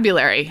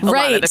vocabulary a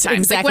lot of the time.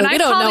 Exactly. Like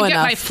when I call to get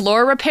my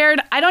floor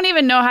repaired, I don't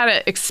even know how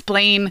to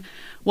explain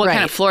what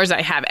kind of floors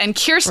I have. And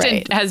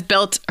Kirsten has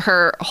built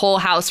her whole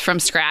house from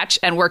scratch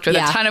and worked with a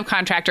ton of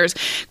contractors.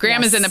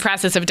 Graham is in the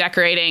process of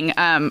decorating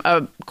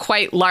a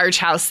quite large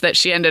house that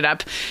she ended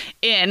up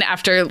in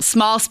after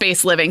small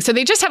space living. So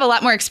they just have a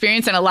lot more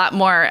experience and a lot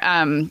more,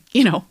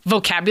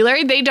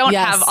 vocabulary. They don't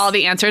have all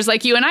the answers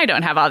like you and I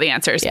don't have all the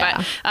answers,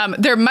 but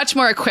they're much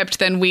more equipped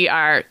than we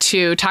are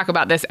to talk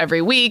about this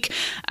every week.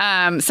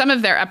 Some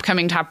of their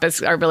upcoming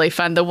topics are really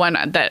fun. The one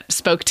that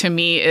spoke to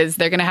me is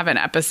they're going to have an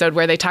episode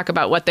where they talk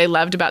about what they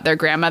loved about their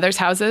grandmother's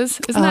houses.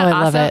 Isn't that awesome?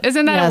 I love it.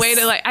 Isn't that a way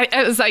to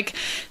it was like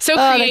so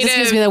creative. That just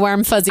gives me the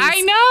warm fuzzies.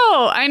 I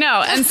know.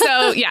 And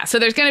so, so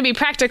there's going to be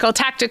practical,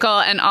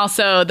 tactical, and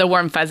also the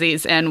warm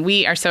fuzzies. And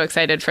we are so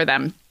excited for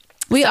them.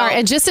 We are.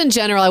 And just in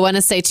general, I want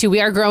to say too, we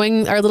are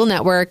growing our little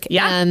network.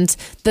 Yeah. And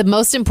the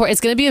most important,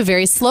 it's going to be a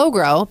very slow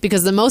grow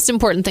because the most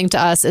important thing to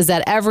us is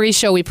that every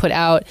show we put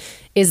out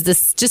is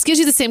this just gives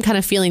you the same kind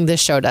of feeling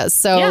this show does.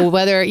 So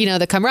whether,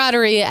 the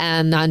camaraderie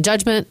and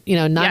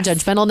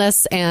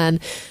non-judgmentalness and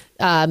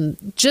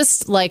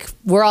just like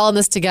we're all in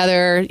this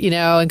together,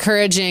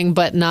 encouraging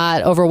but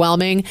not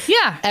overwhelming.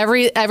 Yeah.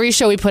 Every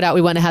show we put out,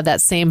 we want to have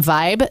that same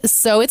vibe.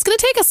 So it's going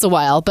to take us a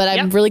while, but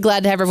I'm really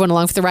glad to have everyone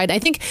along for the ride. I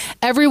think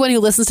everyone who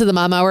listens to the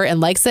Mom Hour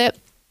and likes it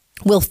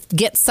will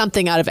get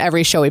something out of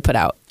every show we put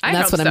out. And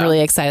that's what I'm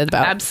really excited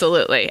about.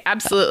 Absolutely.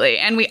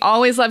 And we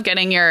always love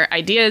getting your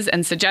ideas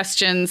and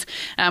suggestions.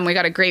 We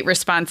got a great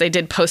response. I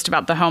did post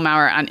about the Home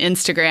Hour on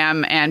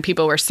Instagram and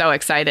people were so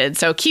excited.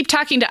 So keep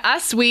talking to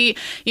us. We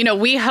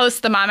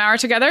host the Mom Hour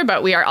together,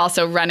 but we are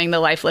also running the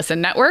Life Listen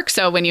Network.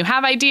 So when you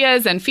have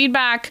ideas and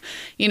feedback,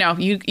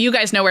 you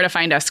guys know where to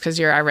find us because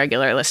you're our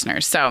regular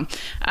listeners. So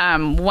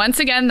once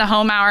again, the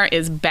Home Hour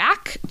is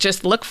back.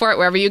 Just look for it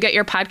wherever you get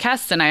your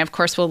podcasts. And I, of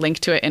course, will link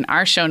to it in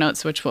our show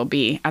notes, which will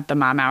be at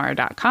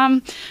themomhour.com.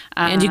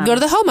 And you can go to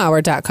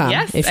thehomehour.com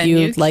if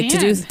you like to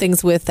do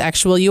things with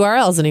actual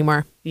URLs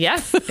anymore.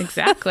 Yes,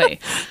 exactly.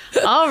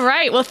 All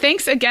right. Well,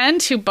 thanks again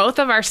to both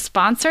of our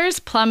sponsors,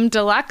 Plum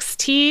Deluxe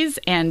Teas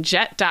and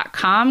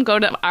Jet.com. Go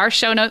to our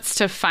show notes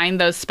to find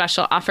those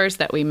special offers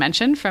that we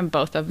mentioned from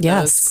both of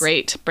those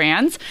great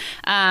brands.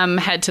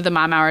 Head to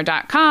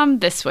themomhour.com.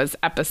 This was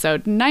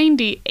episode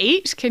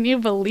 98. Can you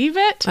believe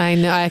it? I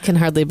know. I can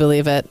hardly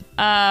believe it.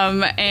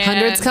 And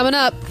 100's coming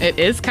up. It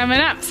is coming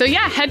up. So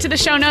head to the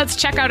show notes,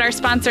 check out our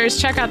sponsors,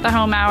 check out the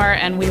Home Hour,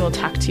 and we will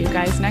talk to you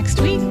guys next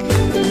week.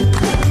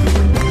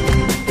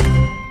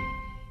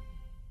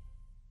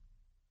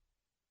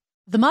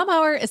 The Mom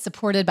Hour is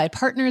supported by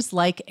partners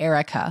like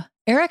Erica.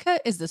 Erica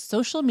is the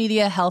social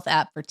media health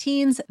app for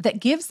teens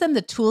that gives them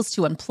the tools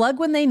to unplug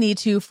when they need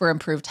to for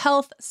improved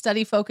health,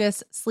 study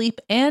focus,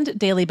 sleep, and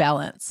daily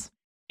balance.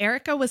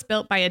 Erica was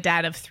built by a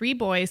dad of 3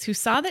 boys who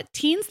saw that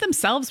teens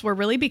themselves were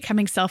really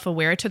becoming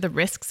self-aware to the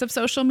risks of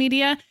social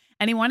media,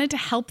 and he wanted to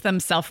help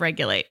them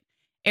self-regulate.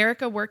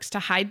 Erica works to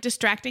hide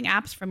distracting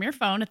apps from your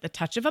phone at the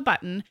touch of a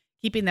button,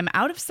 keeping them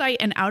out of sight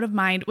and out of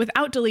mind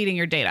without deleting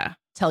your data.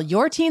 Tell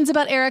your teens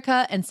about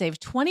Erica and save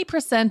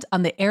 20%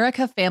 on the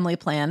Erica family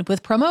plan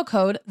with promo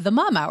code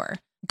TheMomHour.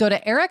 Go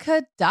to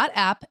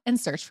erica.app and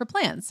search for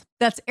plans.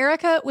 That's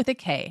Erica with a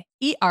K,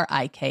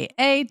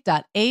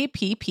 ERIKA.app,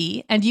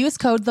 and use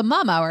code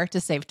TheMomHour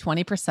to save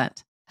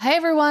 20%. Hi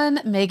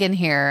everyone, Megan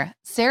here.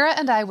 Sarah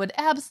and I would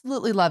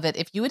absolutely love it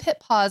if you would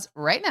hit pause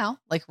right now,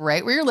 like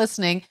right where you're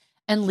listening,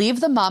 and leave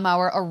the Mom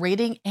Hour a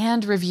rating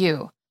and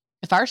review.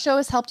 If our show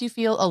has helped you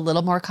feel a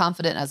little more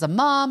confident as a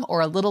mom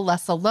or a little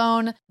less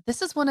alone,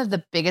 this is one of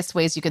the biggest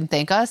ways you can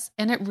thank us,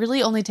 and it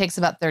really only takes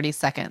about 30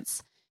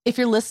 seconds. If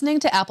you're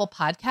listening to Apple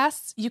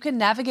Podcasts, you can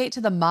navigate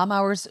to the Mom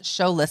Hour's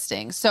show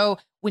listing. So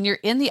when you're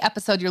in the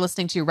episode you're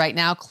listening to right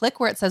now, click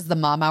where it says the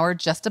Mom Hour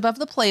just above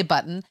the play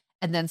button,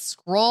 and then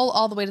scroll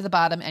all the way to the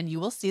bottom and you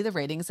will see the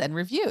ratings and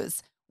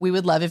reviews. We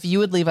would love if you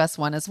would leave us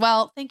one as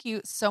well. Thank you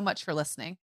so much for listening.